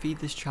 You can feed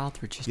this child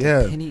for just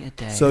Yeah. a penny a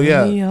day. So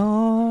yeah,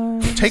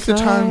 take the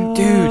time,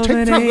 Dude,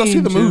 Take the time to go see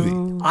the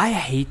movie. I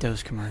hate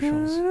those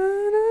commercials.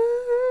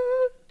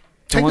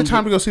 Take the ones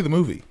time to go see the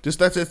movie. Just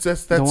that's The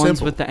simple.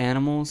 ones with the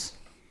animals.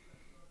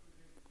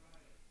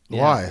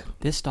 Why?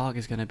 This dog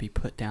is going to be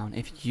put down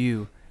if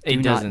you do It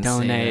not doesn't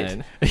donate.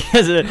 say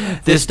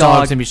Because this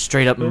dog's gonna be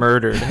straight up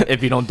murdered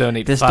if you don't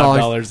donate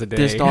 $5 a day.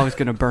 This dog's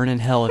going to burn in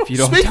hell if you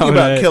don't Speaking donate.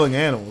 about killing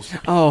animals,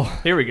 Oh,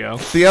 Here we go.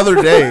 the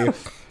other day,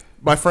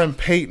 my friend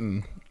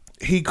Peyton,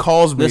 he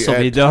calls me. this will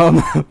be at-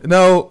 dumb.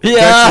 No, it's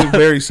Yeah. actually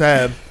very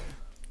sad.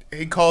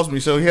 He calls me.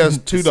 So he has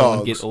 2 Did someone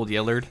dogs. Get old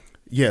Yellard.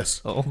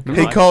 Yes. Oh,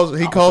 He calls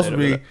Opposite of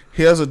me. it.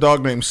 He has a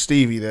dog named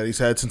Stevie that he's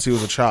had since he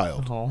was a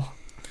child. Oh.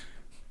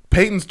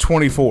 Peyton's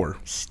 24.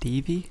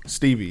 Stevie?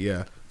 Stevie,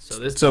 yeah. So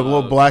this It's a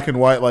little dog- black and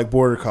white like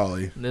border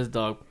collie. This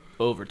dog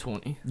over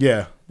 20.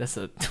 Yeah. That's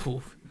a.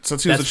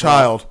 Since he was a That's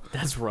child.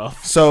 That's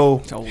rough.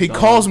 So old he dog.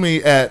 calls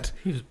me at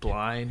He was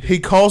blind.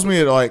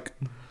 like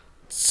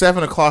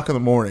 7:00 in the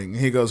morning.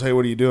 He goes, "Hey,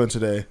 what are you doing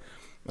today?"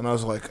 And I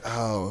was like,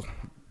 "Oh,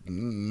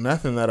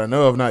 nothing that I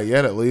know of, not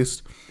yet, at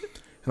least."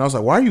 And I was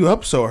like, "Why are you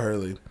up so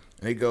early?"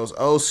 And he goes,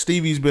 "Oh,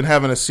 Stevie's been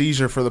having a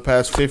seizure for the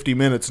past 50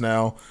 minutes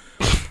now."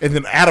 And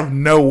then out of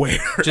nowhere,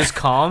 Just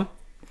calm.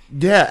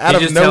 yeah, out He's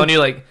of just no, telling you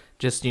like,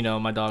 just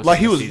my dog's like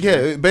he having a was,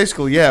 seizure. yeah,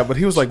 basically, yeah. But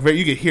he was like,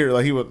 you could hear,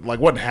 like he was like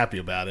wasn't happy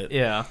about it.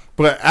 Yeah.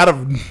 But out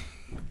of,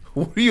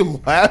 what are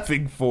you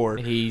laughing for?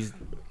 He's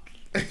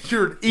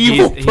You're an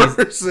evil he's-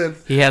 person.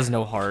 he has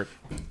no heart.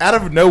 Out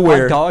of My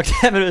nowhere, dog's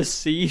having a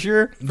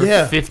seizure? For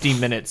yeah, 50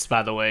 minutes,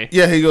 by the way.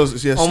 yeah. He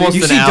goes, yeah. Almost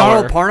You Stevie- an see hour.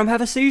 Donald Parham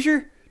have a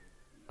seizure?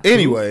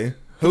 Anyway,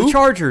 The who?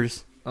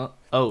 Chargers.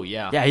 Oh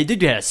yeah. Yeah, he did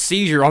get a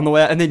seizure on the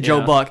way out. And then Joe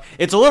Yeah. Buck.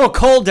 It's a little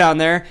cold down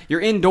there.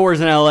 You're indoors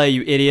in L.A.,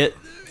 you idiot.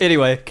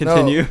 Anyway,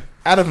 continue. No,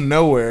 out of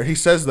nowhere, he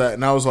says that,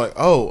 and I was like,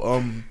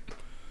 "Oh,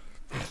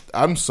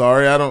 I'm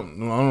sorry, I don't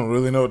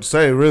really know what to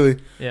say, really.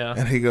 Yeah.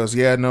 And he goes,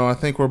 yeah, no, I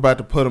think we're about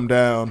to put him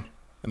down.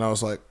 And I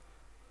was like,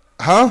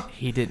 huh?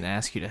 He didn't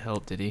ask you to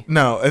help, did he?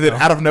 No. And then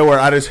out of nowhere,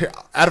 I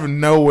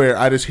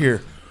just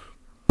hear,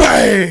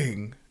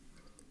 bang!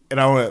 And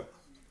I went,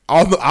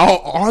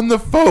 on the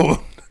phone.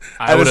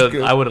 I would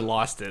have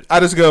lost it. I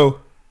just go,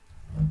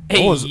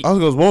 Hey, what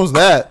was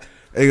that?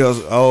 And he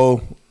goes,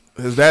 oh,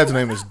 his dad's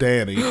name is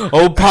Danny.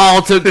 oh,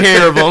 Paul took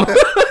care of him.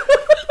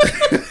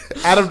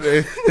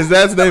 His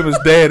dad's name is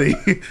Danny.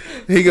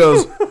 He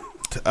goes,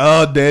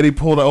 Daddy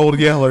pulled an old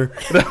Yeller.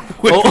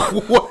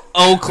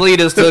 Old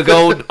Cletus took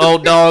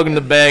old dog in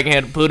the bag and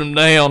had to put him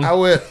down. I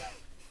went,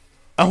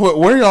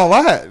 where y'all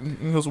at? And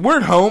he goes, we're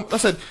at home. I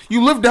said,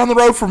 you live down the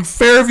road from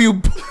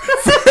Fairview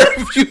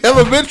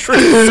Elementary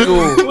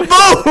School.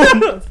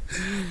 Boom!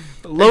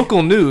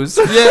 Local news.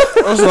 Yeah,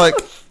 I was like,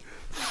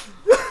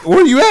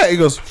 where you at? He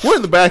goes, we're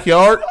in the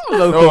backyard.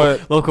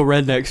 Local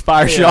rednecks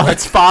fire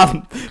shots.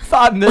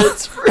 5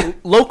 minutes.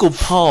 Local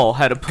Paul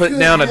had to put Good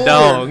down a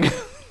Lord. dog.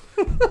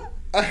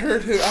 I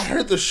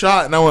heard the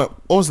shot, and I went,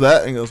 what was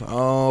that? And he goes,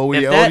 oh,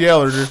 If old that-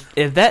 Yeller.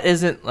 If that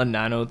isn't a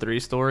 903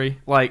 story,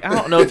 like, I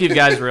don't know if you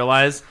guys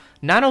realize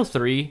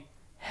 903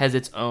 has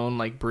its own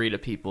like breed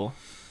of people.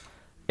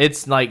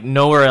 It's like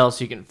nowhere else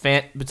you can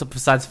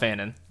besides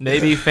Fannin.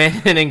 Maybe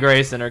Fannin and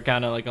Grayson are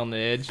kind of like on the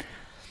edge.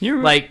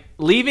 You're Like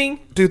leaving,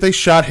 Dude, they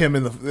shot him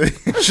in the.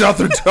 They shot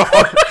their dog.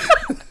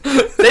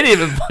 they didn't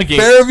even fucking.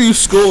 Fairview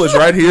School is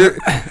right here.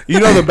 You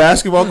know the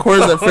basketball court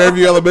is at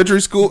Fairview Elementary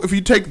School? If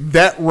you take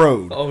that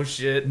road, Oh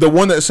shit! the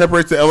one that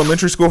separates the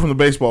elementary school from the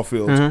baseball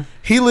fields,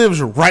 he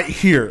lives right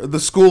here. The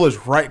school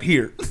is right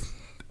here.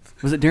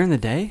 Was it during the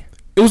day?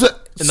 It was at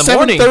In the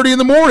morning. 7:30 in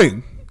the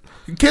morning.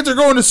 Kids are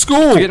going to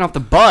school. Getting off the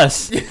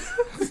bus.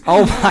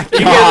 Oh my You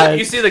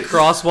god! see the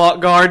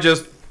crosswalk guard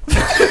just.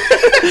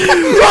 Get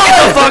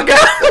the fuck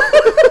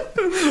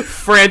out!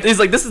 Fred, he's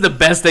like, this is the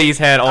best day he's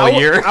had all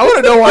year. I want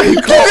to know why he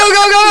called. Go!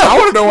 I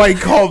want to know why he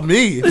called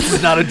me. This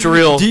is not a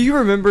drill. Do you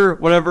remember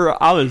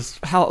whenever I was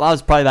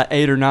probably about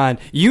 8 or 9?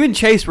 You and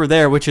Chase were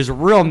there, which is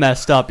real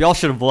messed up. Y'all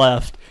should have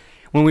left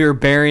when we were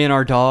burying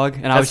our dog,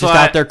 and I was That's just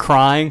why out there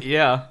crying.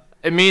 Yeah,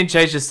 and me and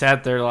Chase just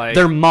sat there like.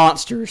 They're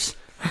monsters.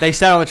 They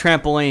sat on the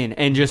trampoline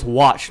and just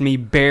watched me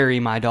bury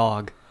my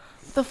dog.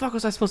 What the fuck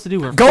was I supposed to do?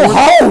 We're Go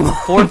home!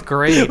 4th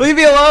grade. Leave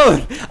me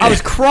alone! I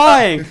was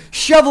crying,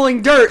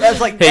 shoveling dirt. I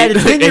was like, Hey, at a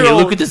 10-year-old. hey,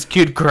 look at this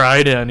kid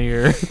cry down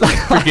here.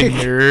 Freaking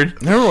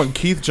nerd. Remember when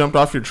Keith jumped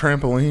off your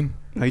trampoline?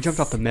 No, he jumped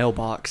off the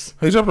mailbox.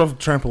 He jumped off the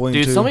trampoline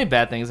Dude, too. so many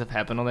bad things have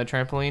happened on that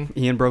trampoline.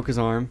 Ian broke his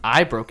arm.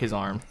 I broke his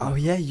arm. Oh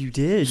yeah, you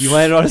did. You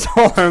landed on his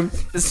arm.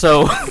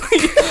 So,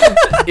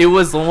 it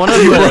was one of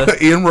the...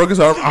 Ian broke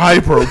his arm. I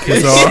broke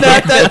his arm.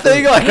 Snapped that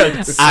thing like a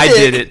I stick.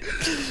 did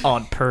it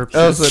on purpose.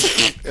 I was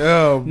like,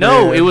 oh,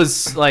 No, man. it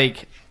was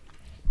like...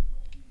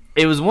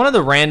 It was one of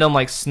the random,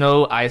 like,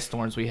 snow ice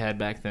storms we had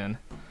back then.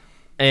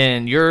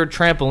 And your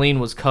trampoline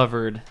was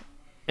covered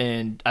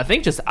in, I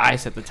think, just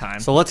ice at the time.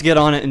 So let's get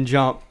on it and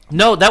jump.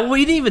 No,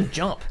 we didn't even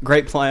jump.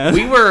 Great plan.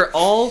 We were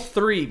all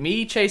three,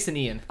 me, Chase, and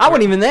Ian. I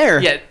wasn't even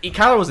there. Yeah,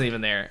 Kyler wasn't even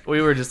there. We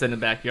were just in the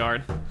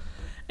backyard.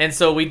 And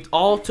so we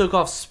all took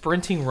off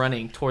sprinting,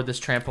 running toward this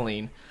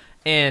trampoline.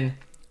 And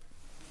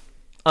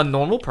a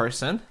normal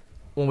person,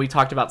 when we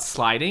talked about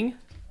sliding,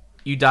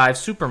 you dive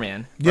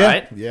Superman, Yeah.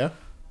 right? Yeah.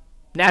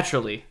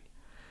 Naturally.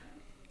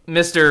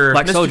 Mr.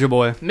 Like Soulja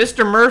Boy.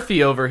 Mr.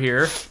 Murphy over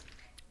here.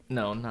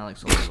 No, not like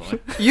Soulja Boy.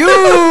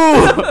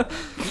 You!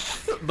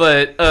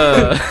 But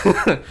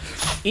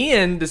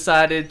Ian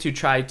decided to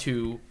try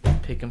to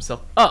pick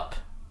himself up.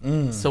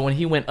 So when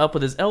he went up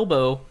with his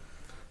elbow,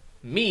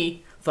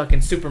 me, fucking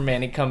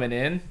Superman, coming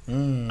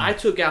in, I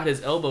took out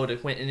his elbow and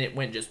it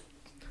went just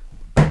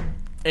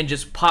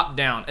popped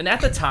down. And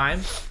at the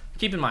time,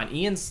 keep in mind,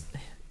 Ian,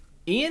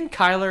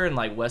 Kyler, and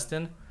like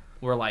Weston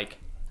were like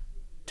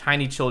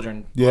tiny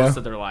children most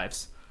of their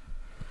lives.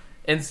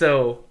 And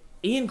so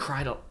Ian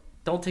cried out.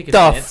 Don't take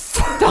offense.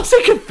 Don't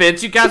take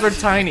offense. You guys are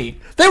tiny.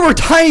 They were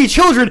tiny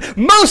children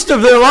most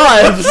of their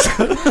lives.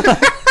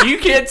 You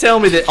can't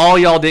tell me that all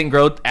y'all didn't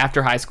grow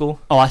after high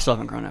school. Oh, I still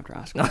haven't grown after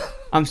high school.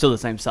 I'm still the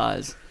same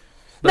size.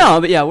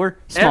 But yeah, we're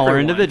smaller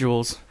everyone.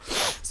 individuals.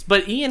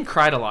 But Ian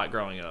cried a lot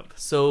growing up.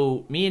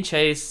 So me and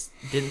Chase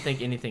didn't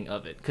think anything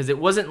of it because it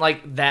wasn't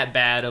like that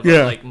bad of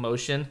a like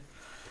motion.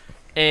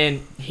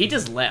 And he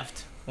just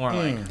left. We're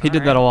like, He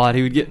did that a lot.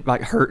 He would get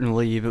like hurt and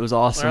leave. It was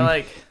awesome. We're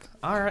like,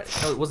 all right.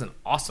 No, it wasn't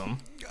awesome.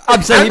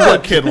 I'm saying I'm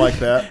not a kid like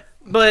that.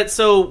 But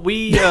so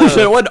we,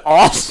 it wasn't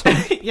awesome.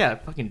 yeah,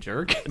 fucking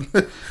jerk.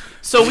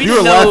 So we You were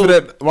didn't know.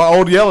 laughing at my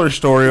old Yeller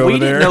story over We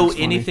there. didn't know It's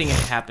funny. anything had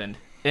happened.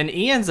 And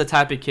Ian's the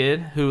type of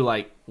kid who,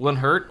 like, when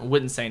hurt,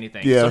 wouldn't say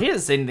anything. Yeah. So he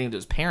didn't say anything to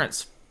his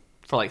parents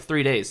for, like,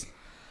 3 days.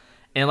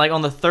 And, like,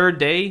 on the 3rd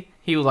day,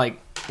 he was like,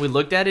 we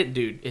looked at it,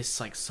 dude, it's,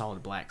 like,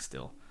 solid black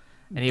still.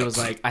 And he was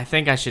like, I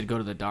think I should go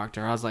to the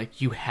doctor. I was like,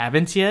 you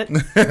haven't yet? And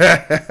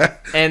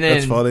then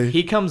That's funny.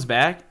 he comes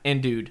back,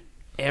 and, dude,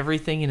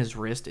 everything in his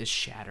wrist is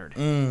shattered.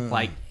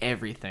 Like,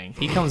 everything.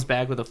 He comes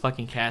back with a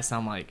fucking cast, and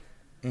I'm like,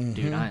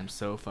 Dude, I am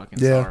so fucking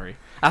Yeah. sorry.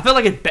 I feel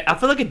like a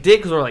dick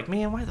because we're like,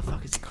 man, why the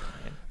fuck is he crying?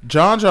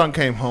 John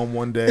came home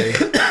one day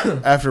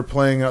after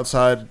playing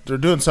outside. They're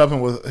doing something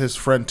with his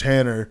friend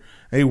Tanner.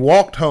 And he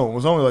walked home. It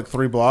was only like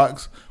 3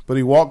 blocks, but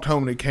he walked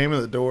home and he came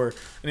in the door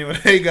and he went,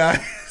 "Hey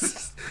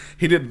guys,"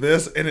 he did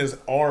this, and his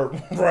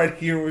arm right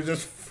here was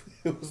just,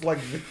 it was like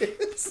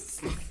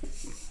this.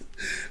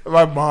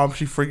 My mom,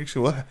 she freaked. She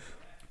what?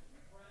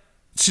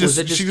 She Was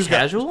it just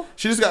casual?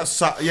 She just got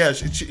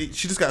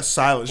she just got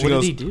silent. She What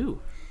goes, did he do?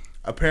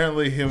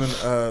 apparently him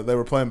and they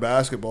were playing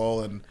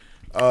basketball, and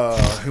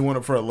he went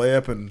up for a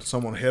layup and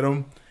someone hit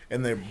him,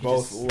 and they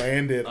both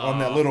landed on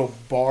that little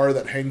bar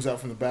that hangs out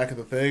from the back of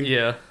the thing.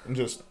 Yeah. And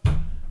just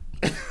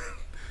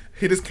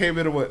he just came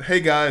in and went, "Hey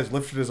guys,"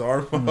 lifted his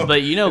arm up.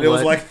 But you know and it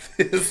was what? like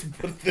this,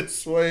 but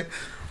this way.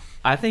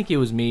 I think it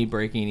was me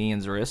breaking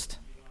Ian's wrist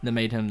that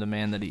made him the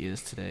man that he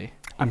is today.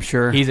 I'm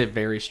sure. He's a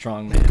very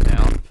strong man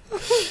now.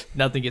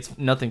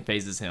 Nothing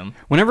phases him.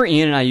 Whenever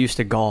Ian and I used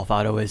to golf,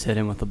 I'd always hit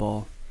him with the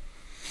ball.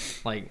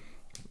 Like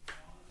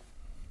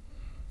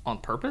on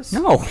purpose?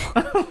 No.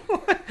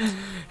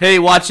 Hey,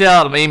 watch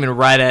out! I'm aiming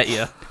right at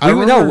you.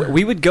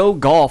 We would go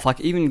golf, like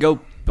even go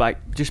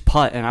like just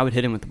putt, and I would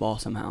hit him with the ball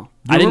somehow.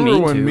 I didn't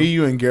mean when to. me,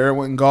 you, and Garrett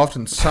went and golfed,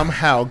 and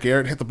somehow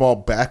Garrett hit the ball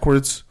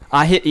backwards.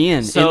 I hit Ian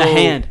in So- the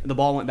hand. The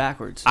ball went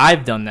backwards.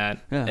 I've done that,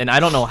 Yeah. and I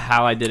don't know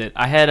how I did it.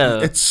 I had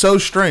a It's so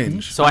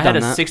strange. so I had a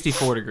done that.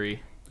 64 degree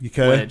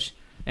Okay, wedge,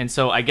 and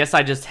so I guess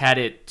I just had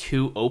it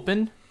too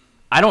open.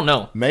 I don't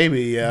know,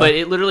 maybe yeah. but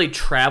it literally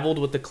traveled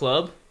with the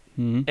club,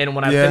 and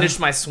when I Yeah. finished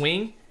my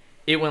swing,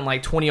 it went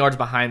like 20 yards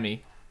behind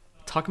me.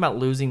 Talk about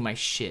losing my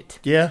shit.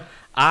 yeah,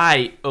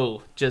 I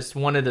just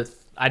wanted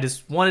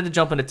to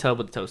jump in a tub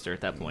with a toaster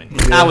at that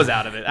point. I was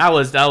out of it. I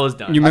was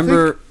done. You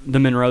remember the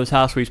Monroe's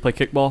house where we used to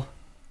play kickball?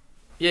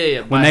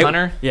 Yeah, When by they,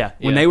 Hunter. Yeah,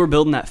 when Yeah. they were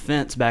building that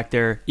fence back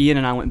there, Ian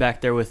and I went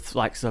back there with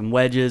like some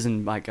wedges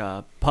and like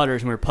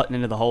putters, and we were putting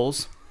into the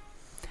holes.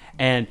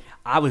 And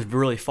I was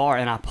really far,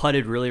 and I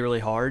putted really, really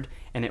hard,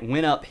 and it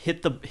went up,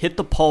 hit the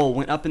pole,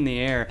 went up in the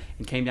air,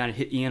 and came down and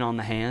hit Ian on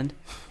the hand.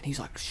 And he's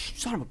like,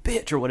 "Son of a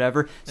bitch," or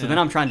whatever. So then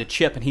I'm trying to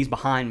chip, and he's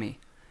behind me,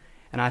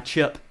 and I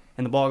chip,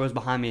 and the ball goes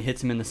behind me, and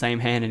hits him in the same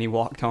hand, and he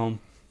walked home.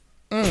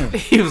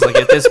 He was like,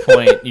 at this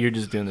point, you're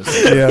just doing this.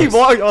 yeah, He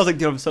walked. I was like,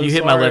 "Dude, I'm so You sorry."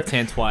 hit my left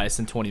hand twice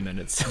in 20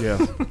 minutes.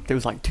 yeah. It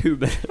was like 2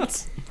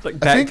 minutes, like I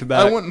back think to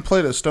back. I went and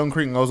played at Stone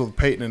Creek, and I was with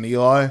Peyton and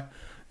Eli,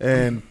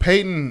 and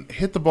Peyton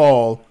hit the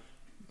ball.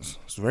 It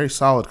was very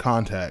solid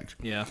contact,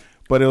 Yeah,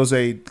 but it was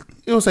a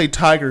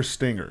tiger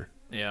stinger,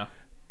 yeah.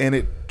 and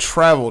it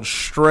traveled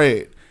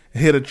straight,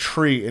 hit a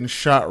tree, and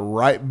shot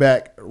right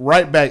back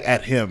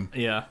at him.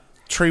 Yeah.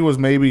 Tree was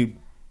maybe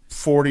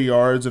 40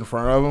 yards in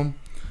front of him.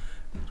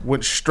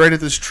 Went straight at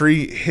this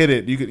tree, hit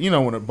it. You could,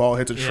 when a ball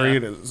hits a tree,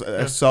 Yeah.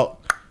 and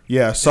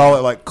it's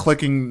solid like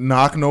clicking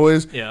knock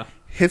noise. Yeah.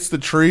 Hits the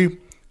tree,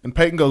 and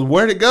Peyton goes,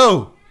 "Where'd it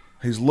go?"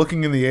 He's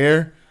looking in the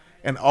air,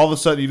 and all of a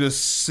sudden you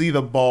just see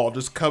the ball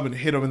just come and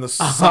hit him in the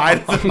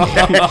side of the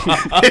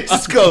neck. It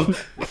just goes.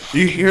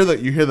 You hear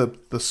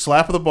the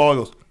slap of the ball. It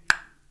goes,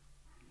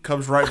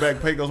 comes right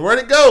back. Peyton goes, "Where'd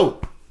it go?"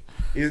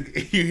 You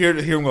hear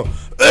him go.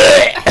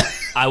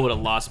 I would have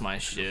lost my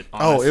shit. Oh,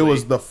 Honestly. it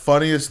was the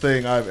funniest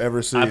thing I've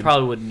ever seen. I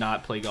probably would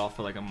not play golf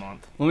for like a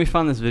month. Let me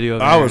find this video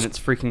of I Aaron. was It's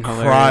freaking Cry.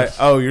 hilarious.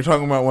 Oh, you're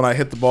talking about when I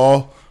hit the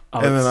ball, Oh,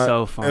 and it's then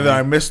so funny. and then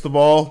I missed the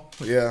ball.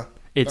 Yeah,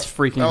 It's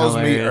freaking that was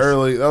hilarious. me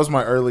early. That was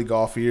my early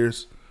golf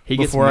years. He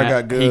gets before mad, I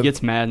got good. He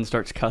gets mad and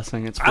starts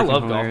cussing. It's freaking I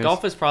love hilarious. golf.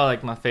 Golf is probably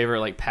like my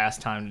favorite like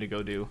pastime to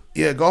go do.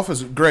 Yeah, golf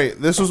is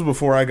great. This was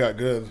before I got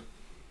good.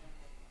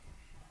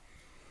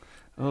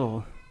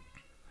 Oh.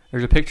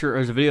 There's a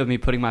video of me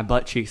putting my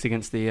butt cheeks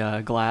against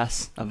the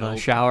glass of the Nope.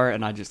 shower,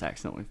 and I just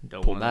accidentally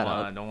Don't pulled want that to.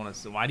 up Don't want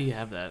to. Why do you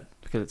have that?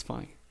 because it's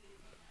funny.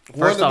 What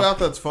First off- about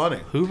that's funny?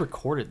 Who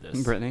recorded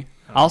this? Brittany.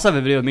 I also have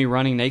a video of me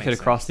running naked Makes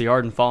across the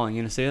yard and falling.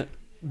 You gonna see it?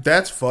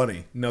 That's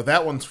funny. No,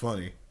 that one's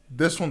funny.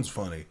 This one's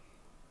funny.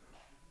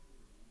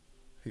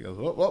 He goes,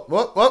 what?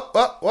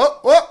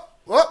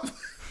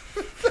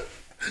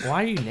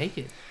 Why are you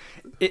naked?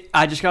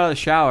 I just got out of the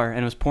shower and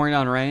it was pouring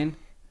down rain,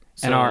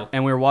 and So-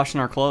 and we were washing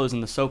our clothes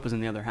and the soap was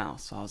in the other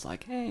house. So I was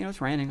like, hey,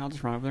 it's raining. I'll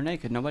just run over there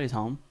naked. Nobody's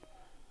home.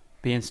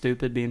 Being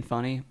stupid, being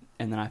funny,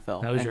 and then I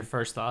fell. That was And- your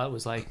first thought. It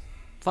was like,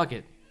 fuck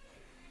it,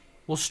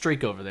 we'll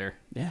streak over there.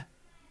 Yeah.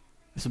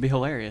 This would be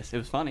hilarious. It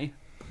was funny.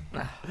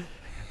 I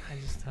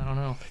don't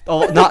know.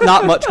 Oh,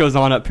 not much goes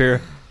on up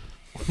here.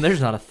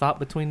 There's not a thought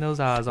between those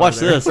eyes.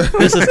 Watch are there?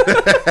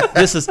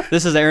 this.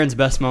 This is Aaron's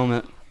best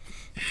moment.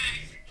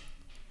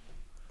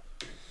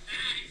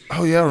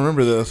 Oh yeah, I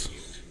remember this.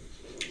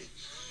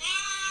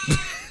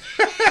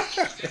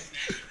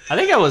 I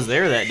think I was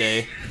there that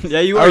day. Yeah,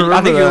 you were. I I,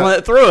 remember think you that.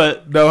 went through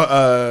it.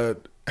 No,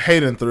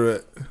 Hayden threw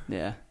it.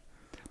 Yeah.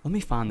 Let me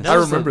find this. I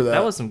was remember that.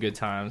 That was some good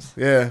times.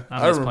 Yeah, I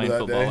I miss remember playing that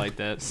football day. like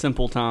that.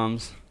 Simple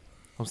times.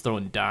 I was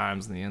throwing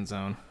dimes in the end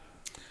zone.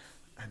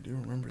 I do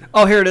remember that.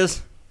 Oh, here it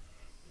is.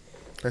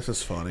 This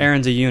is funny.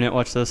 Aaron's a unit.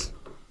 Watch this.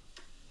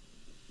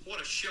 What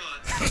a shot.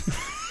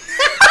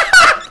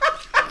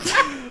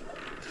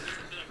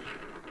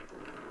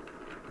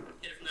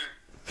 Hit it from there.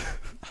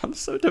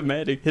 so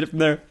demanding. Hit it from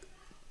there.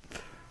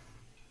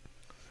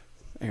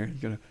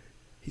 Aaron's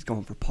he's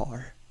going for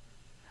par.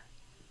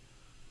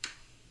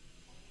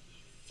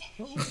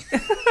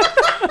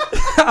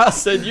 I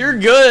said, you're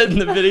good,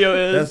 and the video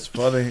is. That's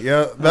funny.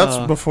 Yeah, that's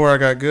before I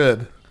got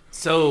good.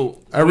 So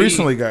I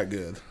recently got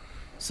good.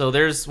 So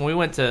when we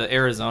went to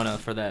Arizona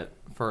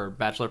for a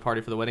bachelor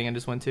party for the wedding I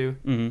just went to.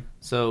 Mm-hmm.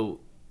 So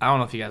I don't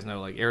know if you guys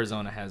know, like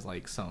Arizona has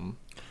like some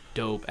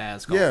dope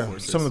ass golf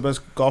courses. Some of the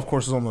best golf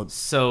courses on the.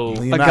 So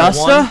the United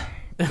Augusta?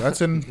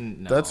 That's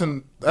in.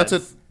 No,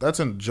 That's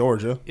in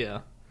Georgia. Yeah.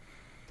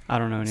 I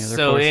don't know any other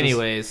So courses.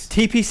 anyways,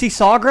 TPC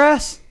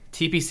Sawgrass?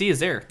 TPC is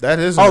there. That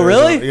is. Oh, in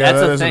really? Arizona. Yeah, That's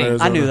that a is in thing.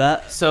 Arizona. I knew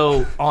that.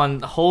 So on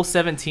hole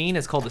 17,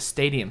 it's called the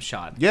Stadium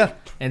Shot. Yeah.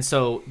 And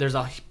so there's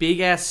a big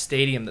ass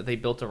stadium that they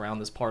built around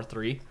this par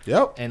 3.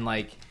 Yep. And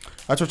like,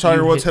 That's where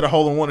Tiger Woods hit a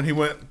hole in one, and he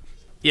went.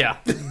 yeah,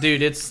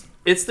 dude, it's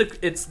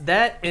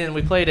that, and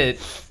we played at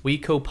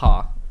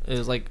Wekopa. It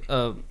was like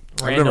a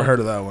I've random, never heard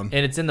of that one.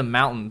 and it's in the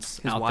mountains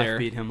His out wife there.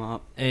 beat him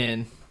up.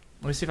 And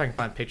let me see if I can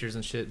find pictures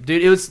and shit.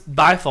 Dude, it was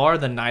by far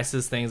the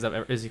nicest things I've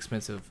ever. It's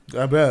expensive,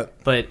 I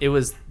bet. but it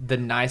was the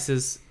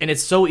nicest, and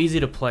it's so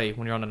easy to play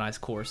when you're on a nice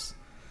course.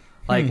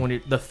 Like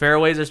when the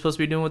fairways are supposed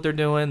to be doing what they're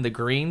doing, the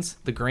greens.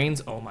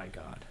 Oh my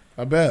god,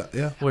 I bet.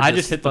 Yeah. we're I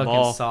just hit the fucking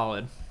ball.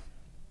 solid.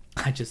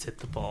 I just hit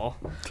the ball.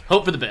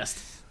 Hope for the best.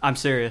 I'm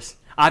serious.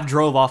 I've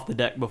drove off the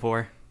deck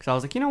before because I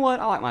was like, you know what?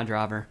 I like my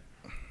driver.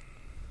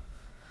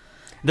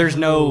 There's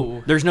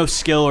no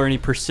skill or any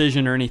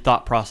precision or any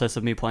thought process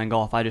of me playing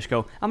golf. I just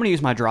go, I'm going to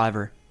use my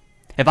driver.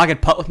 If I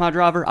could putt with my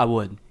driver, I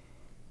would.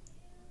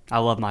 I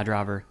love my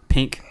driver.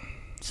 Pink,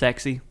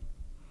 sexy.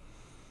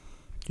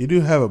 You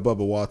do have a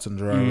Bubba Watson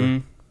driver.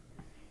 Mhm.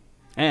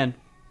 And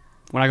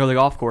when I go to the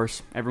golf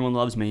course, everyone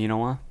loves me. You know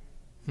why?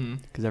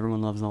 Because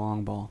everyone loves the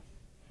long ball.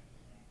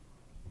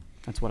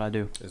 That's what I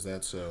do. Is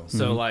that so?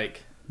 So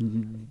like,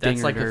 that's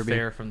Dinger like the derby.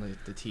 fair from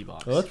the tee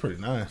box. Oh, that's pretty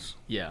nice.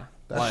 Yeah,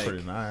 That's like,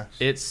 pretty nice.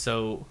 It's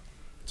so.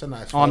 It's a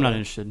nice. Oh, I'm not photo.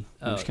 interested.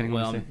 I'm Oh, just kidding.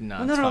 well, Let me see. no,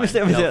 No, it's no, let me fine. see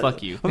it. Let me No, see it.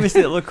 fuck you. Let me see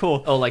it. Look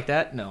cool. Oh, like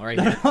that? No, right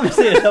here. Let me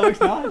see it. That looks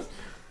nice.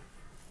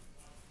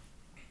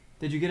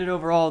 Did you get it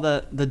over all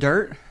the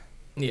dirt?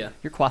 Yeah.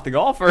 You're quite the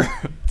golfer.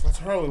 That's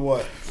probably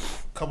what,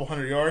 a couple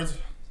hundred yards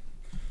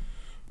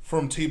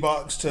from tee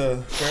box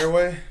to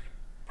fairway.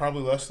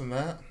 Probably less than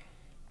that.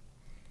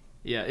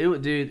 Yeah, it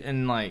would, dude,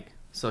 and like,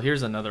 so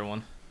here's another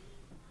one.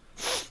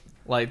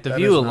 Like the That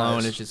view is alone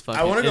nice. is just fucking.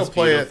 I want to go it's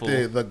play beautiful.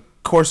 at the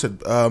course at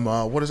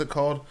what is it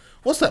called?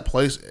 What's that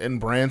place in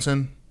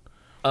Branson?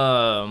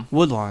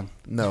 Woodlawn.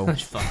 No,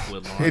 Fuck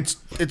Woodlawn.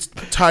 it's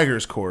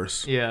Tiger's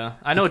course. Yeah,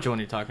 I know which one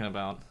you're talking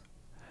about.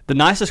 The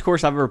nicest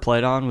course I've ever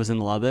played on was in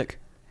Lubbock.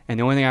 And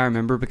the only thing I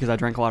remember, because I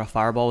drank a lot of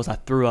Fireball, was I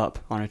threw up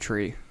on a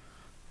tree.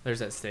 There's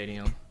that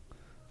stadium.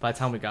 By the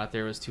time we got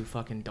there, it was too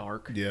fucking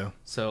dark. Yeah.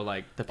 So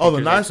like the Oh, the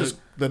pictures I nicest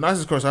took- the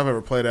nicest course I've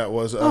ever played at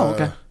was. Oh,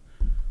 okay.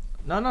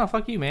 No,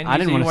 fuck you, man. I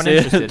didn't want want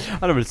to to see it. I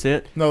didn't want to see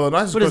it. No, the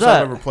nicest What is course I've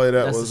that? ever played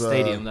at That's was the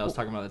stadium that I was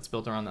talking about. That's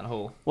built around that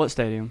hole. What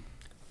stadium?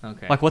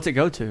 Okay. Like, what's it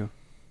go to?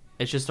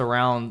 It's just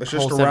around. It's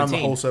just hole around 17.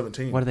 the whole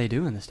 17. What do they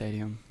do in the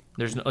stadium?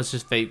 There's no. It's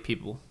just fake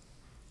people.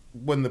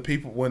 When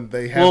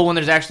they have Well, when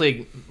there's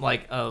actually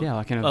like a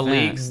like an a event.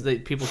 leagues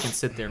that people can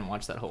sit there and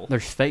watch that hole.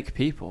 There's fake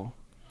people.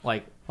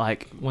 Like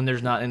Like, when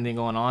there's not anything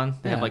going on,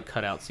 they have Yeah. like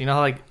cutouts. You know how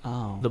like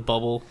oh. the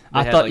bubble.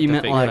 I they had, thought like, you the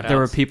meant fake like there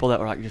were cutouts? people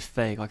that were like just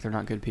fake, like they're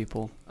not good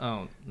people.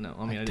 Oh no!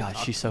 I mean, I didn't God,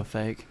 talk- she's so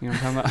fake. You know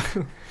what I'm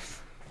talking about?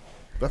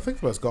 I think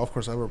the best golf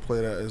course I ever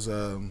played at is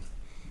the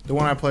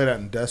one I played at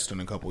in Destin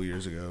a couple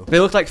years ago. They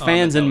look like Oh,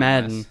 fans that in would be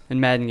Madden. nice. In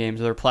Madden games,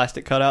 they're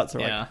plastic cutouts.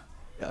 They're Yeah. like,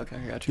 yeah, okay,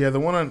 I got you. Yeah, the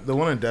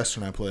one in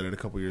Destin I played at a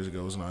couple years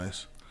ago was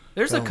nice.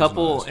 There's That a one's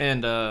couple, nice.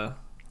 and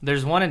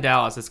there's one in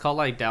Dallas. It's called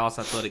like Dallas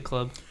Athletic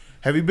Club.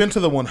 Have you been to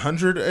the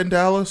 100 in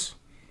Dallas?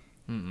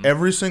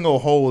 Every single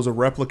hole is a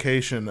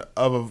replication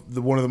of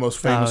one of the most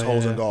famous Oh,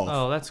 holes yeah. in golf.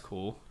 Oh, that's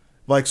cool.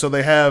 Like, so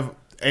they have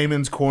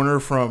Amon's Corner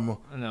from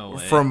No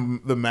way.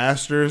 the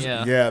Masters.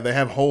 Yeah. They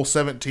have hole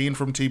 17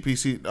 from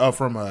TPC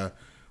from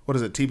what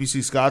is it, TPC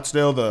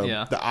Scottsdale,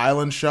 the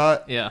island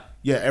shot. Yeah,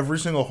 Yeah, every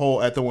single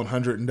hole at the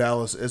 100 in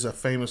Dallas is a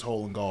famous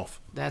hole in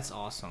golf. that's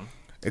awesome.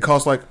 It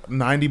costs like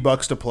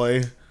 $90 to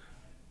play.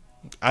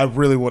 I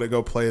really want to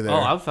go play there. Oh,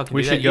 I would fucking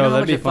We do should that. go, You know how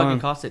that'd much be it fucking fun.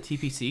 costs at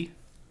TPC?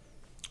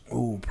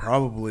 Ooh,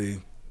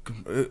 probably.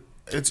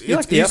 It's You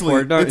like the F easily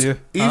word, don't it's you?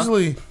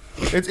 easily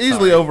it's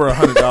easily over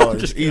 $100.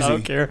 Just, Easy. I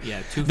don't care.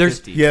 Yeah, There's-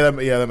 $250.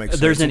 Yeah, that makes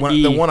sense. There's an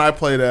E. The one I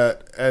played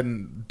at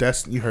in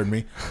Destin, you heard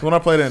me. The one I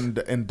played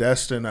in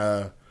Destin, it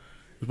was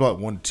about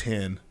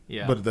 110.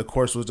 Yeah. But the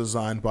course was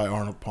designed by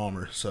Arnold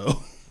Palmer,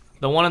 so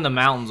The one in the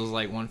mountains was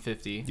like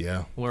 150.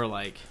 yeah, We're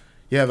like,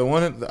 yeah. The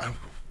one,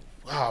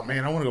 oh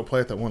man, I want to go play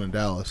at that one in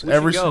Dallas. We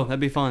should go. That'd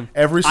be fun.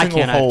 every I single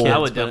can't, I have hole. kids. I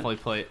would but- definitely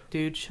play it.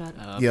 Dude, shut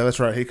up. Yeah, that's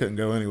right. He couldn't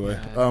go anyway.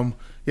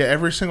 Yeah,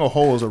 every single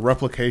hole is a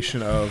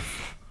replication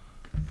of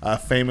a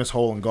famous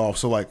hole in golf.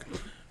 So like,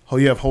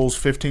 you have holes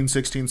 15,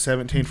 16,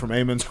 17 from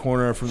Amon's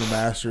Corner from the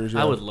Masters. You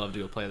I have, would love to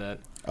go play that.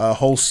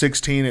 hole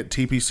 16 at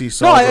TPC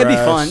Sawgrass. No, it'd be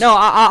fun. No,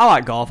 I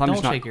like golf. I'm Don't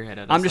just not. shake your head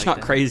at us I'm just like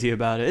not that. crazy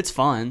about it. It's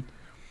fun.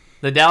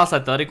 The Dallas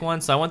Athletic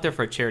one. So I went there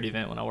for a charity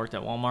event when I worked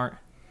at Walmart,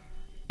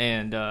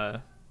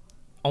 and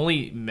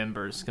only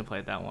members can play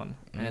at that one,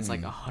 and it's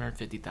like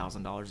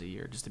 $150,000 a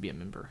year just to be a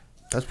member.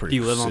 That's pretty.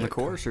 Do you live on the sick.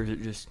 course, or is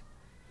it just?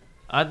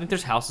 I think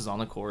there's houses on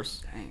the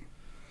course, Dang.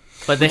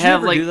 but they Would you have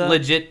ever like do that?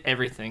 legit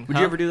everything. Would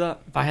you ever do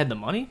that? If I had the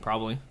money,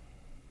 probably.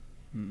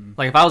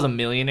 Like if I was a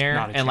millionaire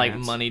Not a and like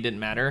chance. money didn't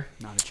matter,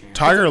 Not a chance.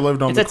 Tiger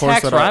lived on it's the a course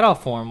tax that I,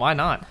 write-off for him. Why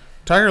not?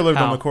 Tiger lived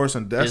on How? the course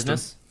in Destin.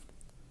 Business,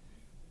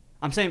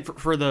 I'm saying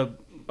for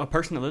a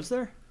person that lives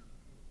there,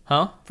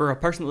 huh? for a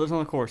person that lives on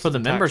the course, For the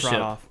it's a tax membership.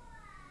 write-off.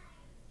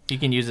 You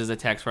can use it as a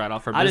tax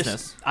write-off for I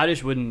business.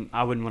 just wouldn't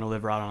want to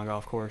live right on a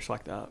golf course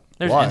like that.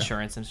 There's Why?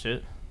 insurance and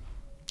shit.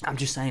 I'm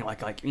just saying,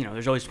 like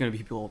there's always going to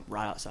be people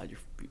right outside your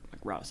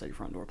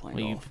front door playing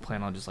Well, you golf.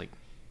 plan on just like,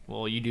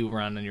 well, you do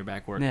run in your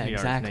back work Yeah,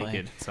 yards exactly.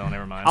 naked, so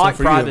never mind. I like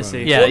for you, privacy.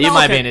 man. Yeah, it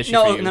might be an issue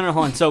No, for you. no,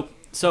 hold on.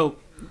 So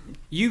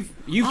you've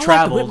I traveled.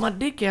 like to whip my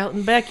dick out in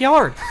the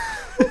backyard.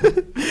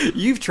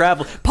 You've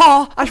traveled.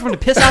 Paul, I just wanted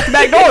to piss out the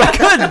back door. I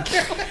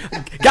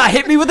couldn't. Guy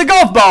hit me with a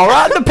golf ball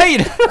right in the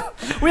paint.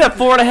 We have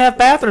 4.5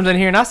 bathrooms in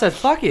here, and I said,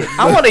 "Fuck it,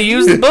 I want to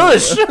use the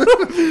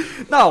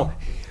bush." No,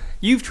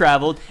 you've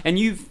traveled, and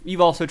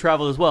you've also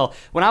traveled as well.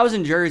 When I was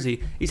in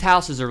Jersey, these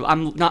houses are.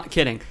 I'm not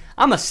kidding.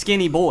 I'm a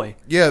skinny boy.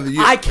 Yeah,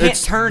 I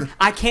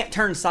can't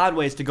turn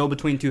sideways to go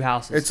between two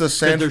houses. It's a 'cause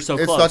San. They're so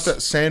it's close. like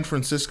that San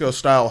Francisco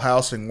style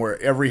housing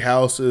where every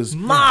house is.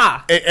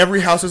 Ma, Every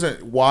house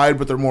isn't wide,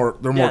 but they're more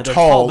Yeah, they're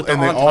tall, but they're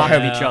and they on all top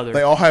have of each other.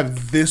 They all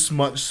have this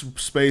much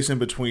space in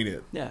between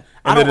it. Yeah, And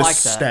I they don't like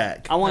just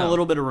that. stack. I want a No.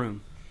 little bit of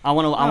room. I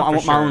want I for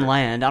want my own sure.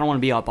 land. I don't want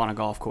to be up on a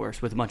golf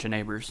course with a bunch of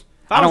neighbors.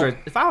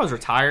 if I was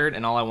retired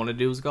and all I wanted to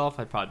do was golf,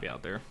 I'd probably be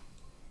out there.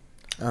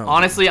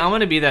 Honestly, I'm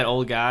gonna be that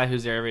old guy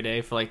who's there every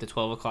day for like the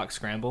 12 o'clock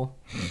scramble,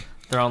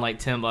 throwing like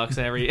 $10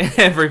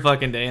 every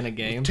fucking day in a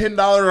game.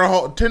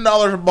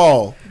 $10 a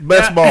ball,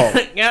 best ball,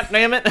 God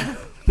damn it!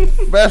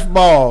 best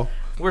ball.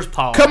 Where's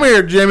Paul? Come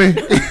here, Jimmy.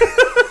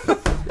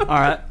 All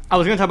right. I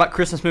was going to talk about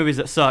Christmas movies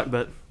that suck,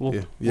 but we'll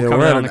Yeah, cover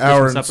we're that at on an the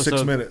hour Christmas and 6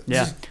 episode. minutes.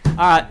 Yeah. All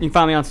right. You can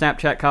find me on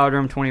Snapchat,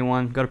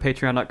 KyleDurham21. Go to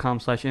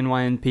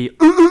patreon.com/NYNP.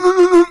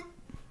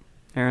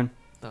 Aaron.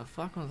 The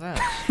fuck was that?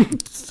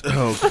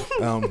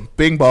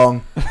 Bing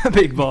bong.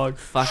 Big Bog.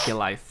 Fuck your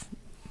life.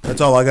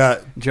 That's all I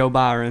got. Joe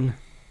Byron.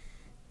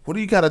 What do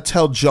you got to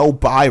tell Joe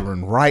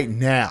Byron right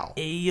now?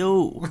 Hey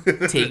yo,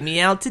 take me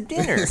out to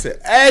dinner.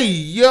 Hey,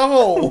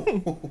 yo.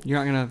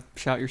 You're not going to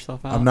shout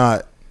yourself out? I'm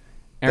not.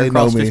 Aaron They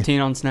know Cross me. 15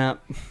 on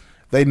Snap.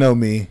 They know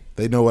me.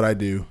 They know what I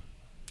do.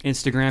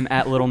 Instagram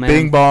 @LittleMan.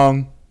 Bing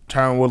bong.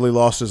 Tyron Woodley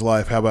lost his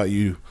life. How about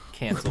you?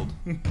 Canceled.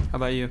 How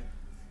about you?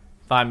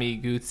 Find me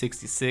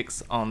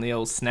Gooth66 on the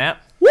old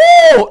Snap. Woo!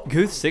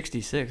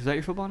 Gooth66. Is that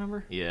your football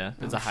number? Yeah,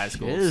 it's a high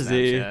school Is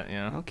he? Snapchat.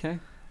 Yeah, Okay.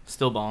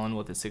 still balling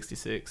with the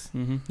 66.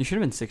 You should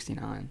have been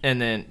 69.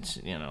 And then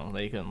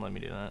they couldn't let me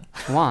do that.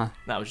 Why?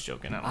 I was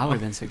joking. I I don't would know.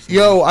 have been 69.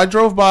 Yo, I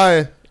drove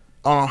by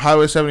on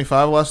Highway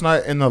 75 last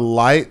night, and the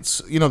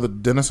lights, the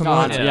Denison Oh,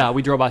 lights, yeah,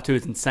 we drove by too.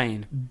 It's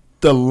insane.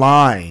 the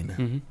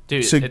line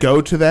Dude, to it's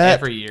go to that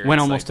every year. Went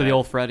it's almost like to the that.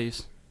 old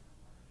Freddy's.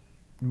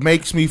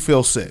 makes me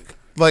feel sick.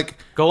 Like,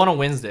 Go on a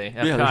Wednesday.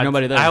 Yeah, there's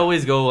nobody there. I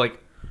always go like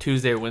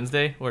Tuesday or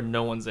Wednesday where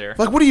no one's there.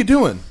 what are you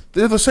doing?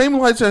 They're the same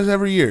lights as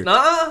every year.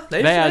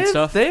 They've add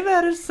stuff. They've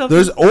added stuff.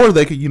 Or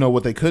they could,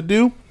 what they could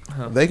do?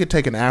 They could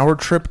take an hour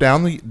trip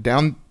down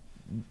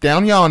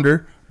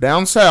yonder,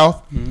 down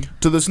south,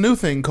 to this new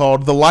thing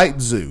called the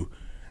Light Zoo.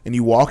 And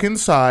you walk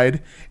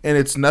inside, and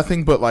it's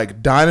nothing but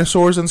like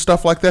dinosaurs and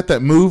stuff like that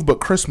move, but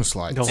Christmas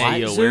lights. The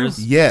Light Zoo?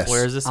 Yes.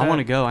 Where is this? I want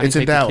to go. I It's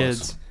need to in take Dallas.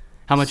 the kids.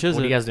 How much is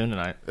What it? are you guys doing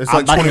tonight? It's I'm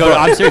like about to 20 go-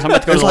 bucks. I'm serious. I'm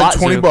about to go It's to the like Lot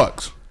Zoo.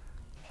 $20.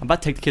 I'm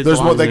about to take the kids. There's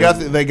to what the they Lot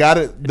got. Zoo. They got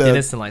it. The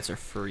Denison lights are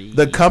free.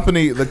 The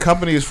company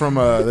is from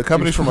You're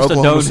supposed to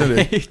Oklahoma City.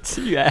 donate,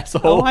 you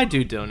asshole. Oh, I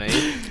do donate.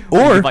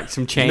 Or Give, like,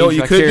 some change. you know what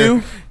you like, could here.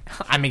 do?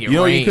 I make it You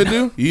know what rain. you could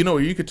do? You know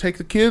where you could take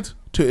the kids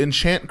to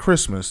Enchant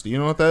Christmas. Do you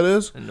know what that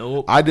is?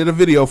 Nope. I did a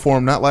video for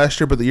them not last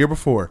year, but the year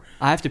before.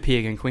 I have to pee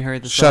again. Can we hurry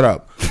this Shut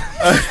up?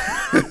 up.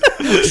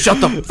 Shut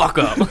the fuck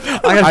up.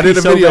 I did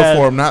a video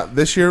for them not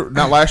this year,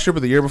 not last year,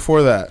 but the year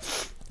before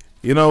that.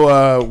 You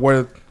know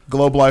where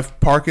Globe Life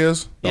Park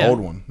is? The Yeah. old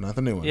one, not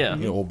the new one. Yeah.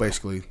 Well,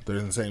 basically, they're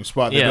in the same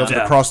spot. Yeah. They goes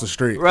Yeah. across the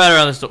street. Right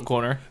around the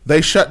corner.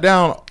 They shut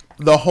down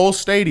the whole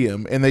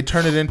stadium, and they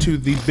turned it into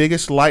the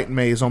biggest light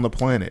maze on the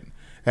planet.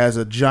 It has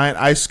a giant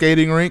ice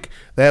skating rink.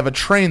 They have a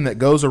train that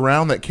goes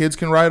around that kids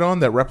can ride on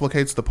that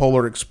replicates the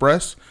Polar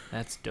Express.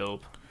 That's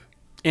dope.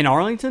 In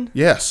Arlington?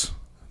 Yes.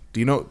 Do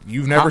you know?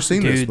 You've never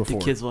seen Dude, this before.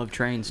 the kids love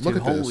trains, too. Look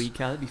at this. Holy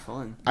cow, that'd be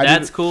fun. I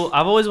That's did- cool.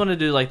 I've always wanted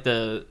to do like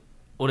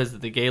what is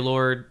it? The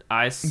Gaylord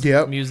Ice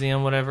Yep.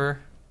 Museum, whatever.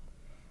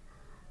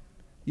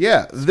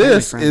 Yeah,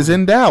 this friendly. is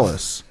in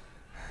Dallas.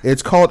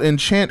 It's called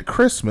Enchant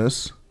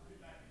Christmas,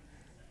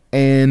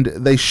 and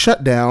they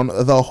shut down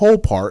the whole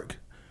park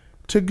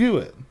to do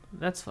it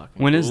That's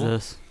fucking When cool. is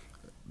this?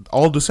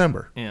 all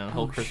December. Yeah, the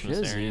whole Christmas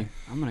shizzy. area.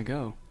 I'm going to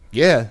go.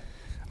 Yeah.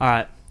 All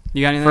right.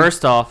 You got anything?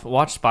 First off,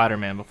 watch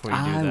Spider-Man before you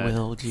do I that.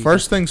 will. Jesus.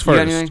 First things You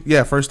got first. anything?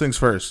 Yeah, first things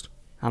first.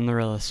 I'm the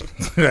realist.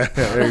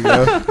 There you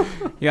go.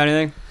 You got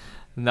anything?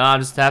 No, I'm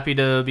just happy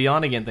to be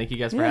on again. Thank you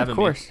guys for having of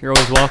me. course. You're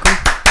always welcome.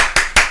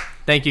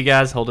 Thank you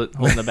guys. Hold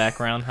in the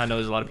background. I know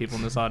there's a lot of people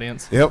in this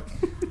audience. Yep.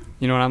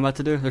 You know what I'm about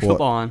to do? There's What?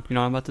 football on. You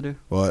know what I'm about to do?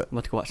 What? I'm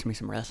about to go watch me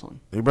some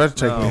wrestling. You better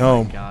take Oh me my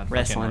home. God, fucking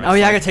Wrestling. Oh,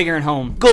 yeah, I got to take Aaron home. Go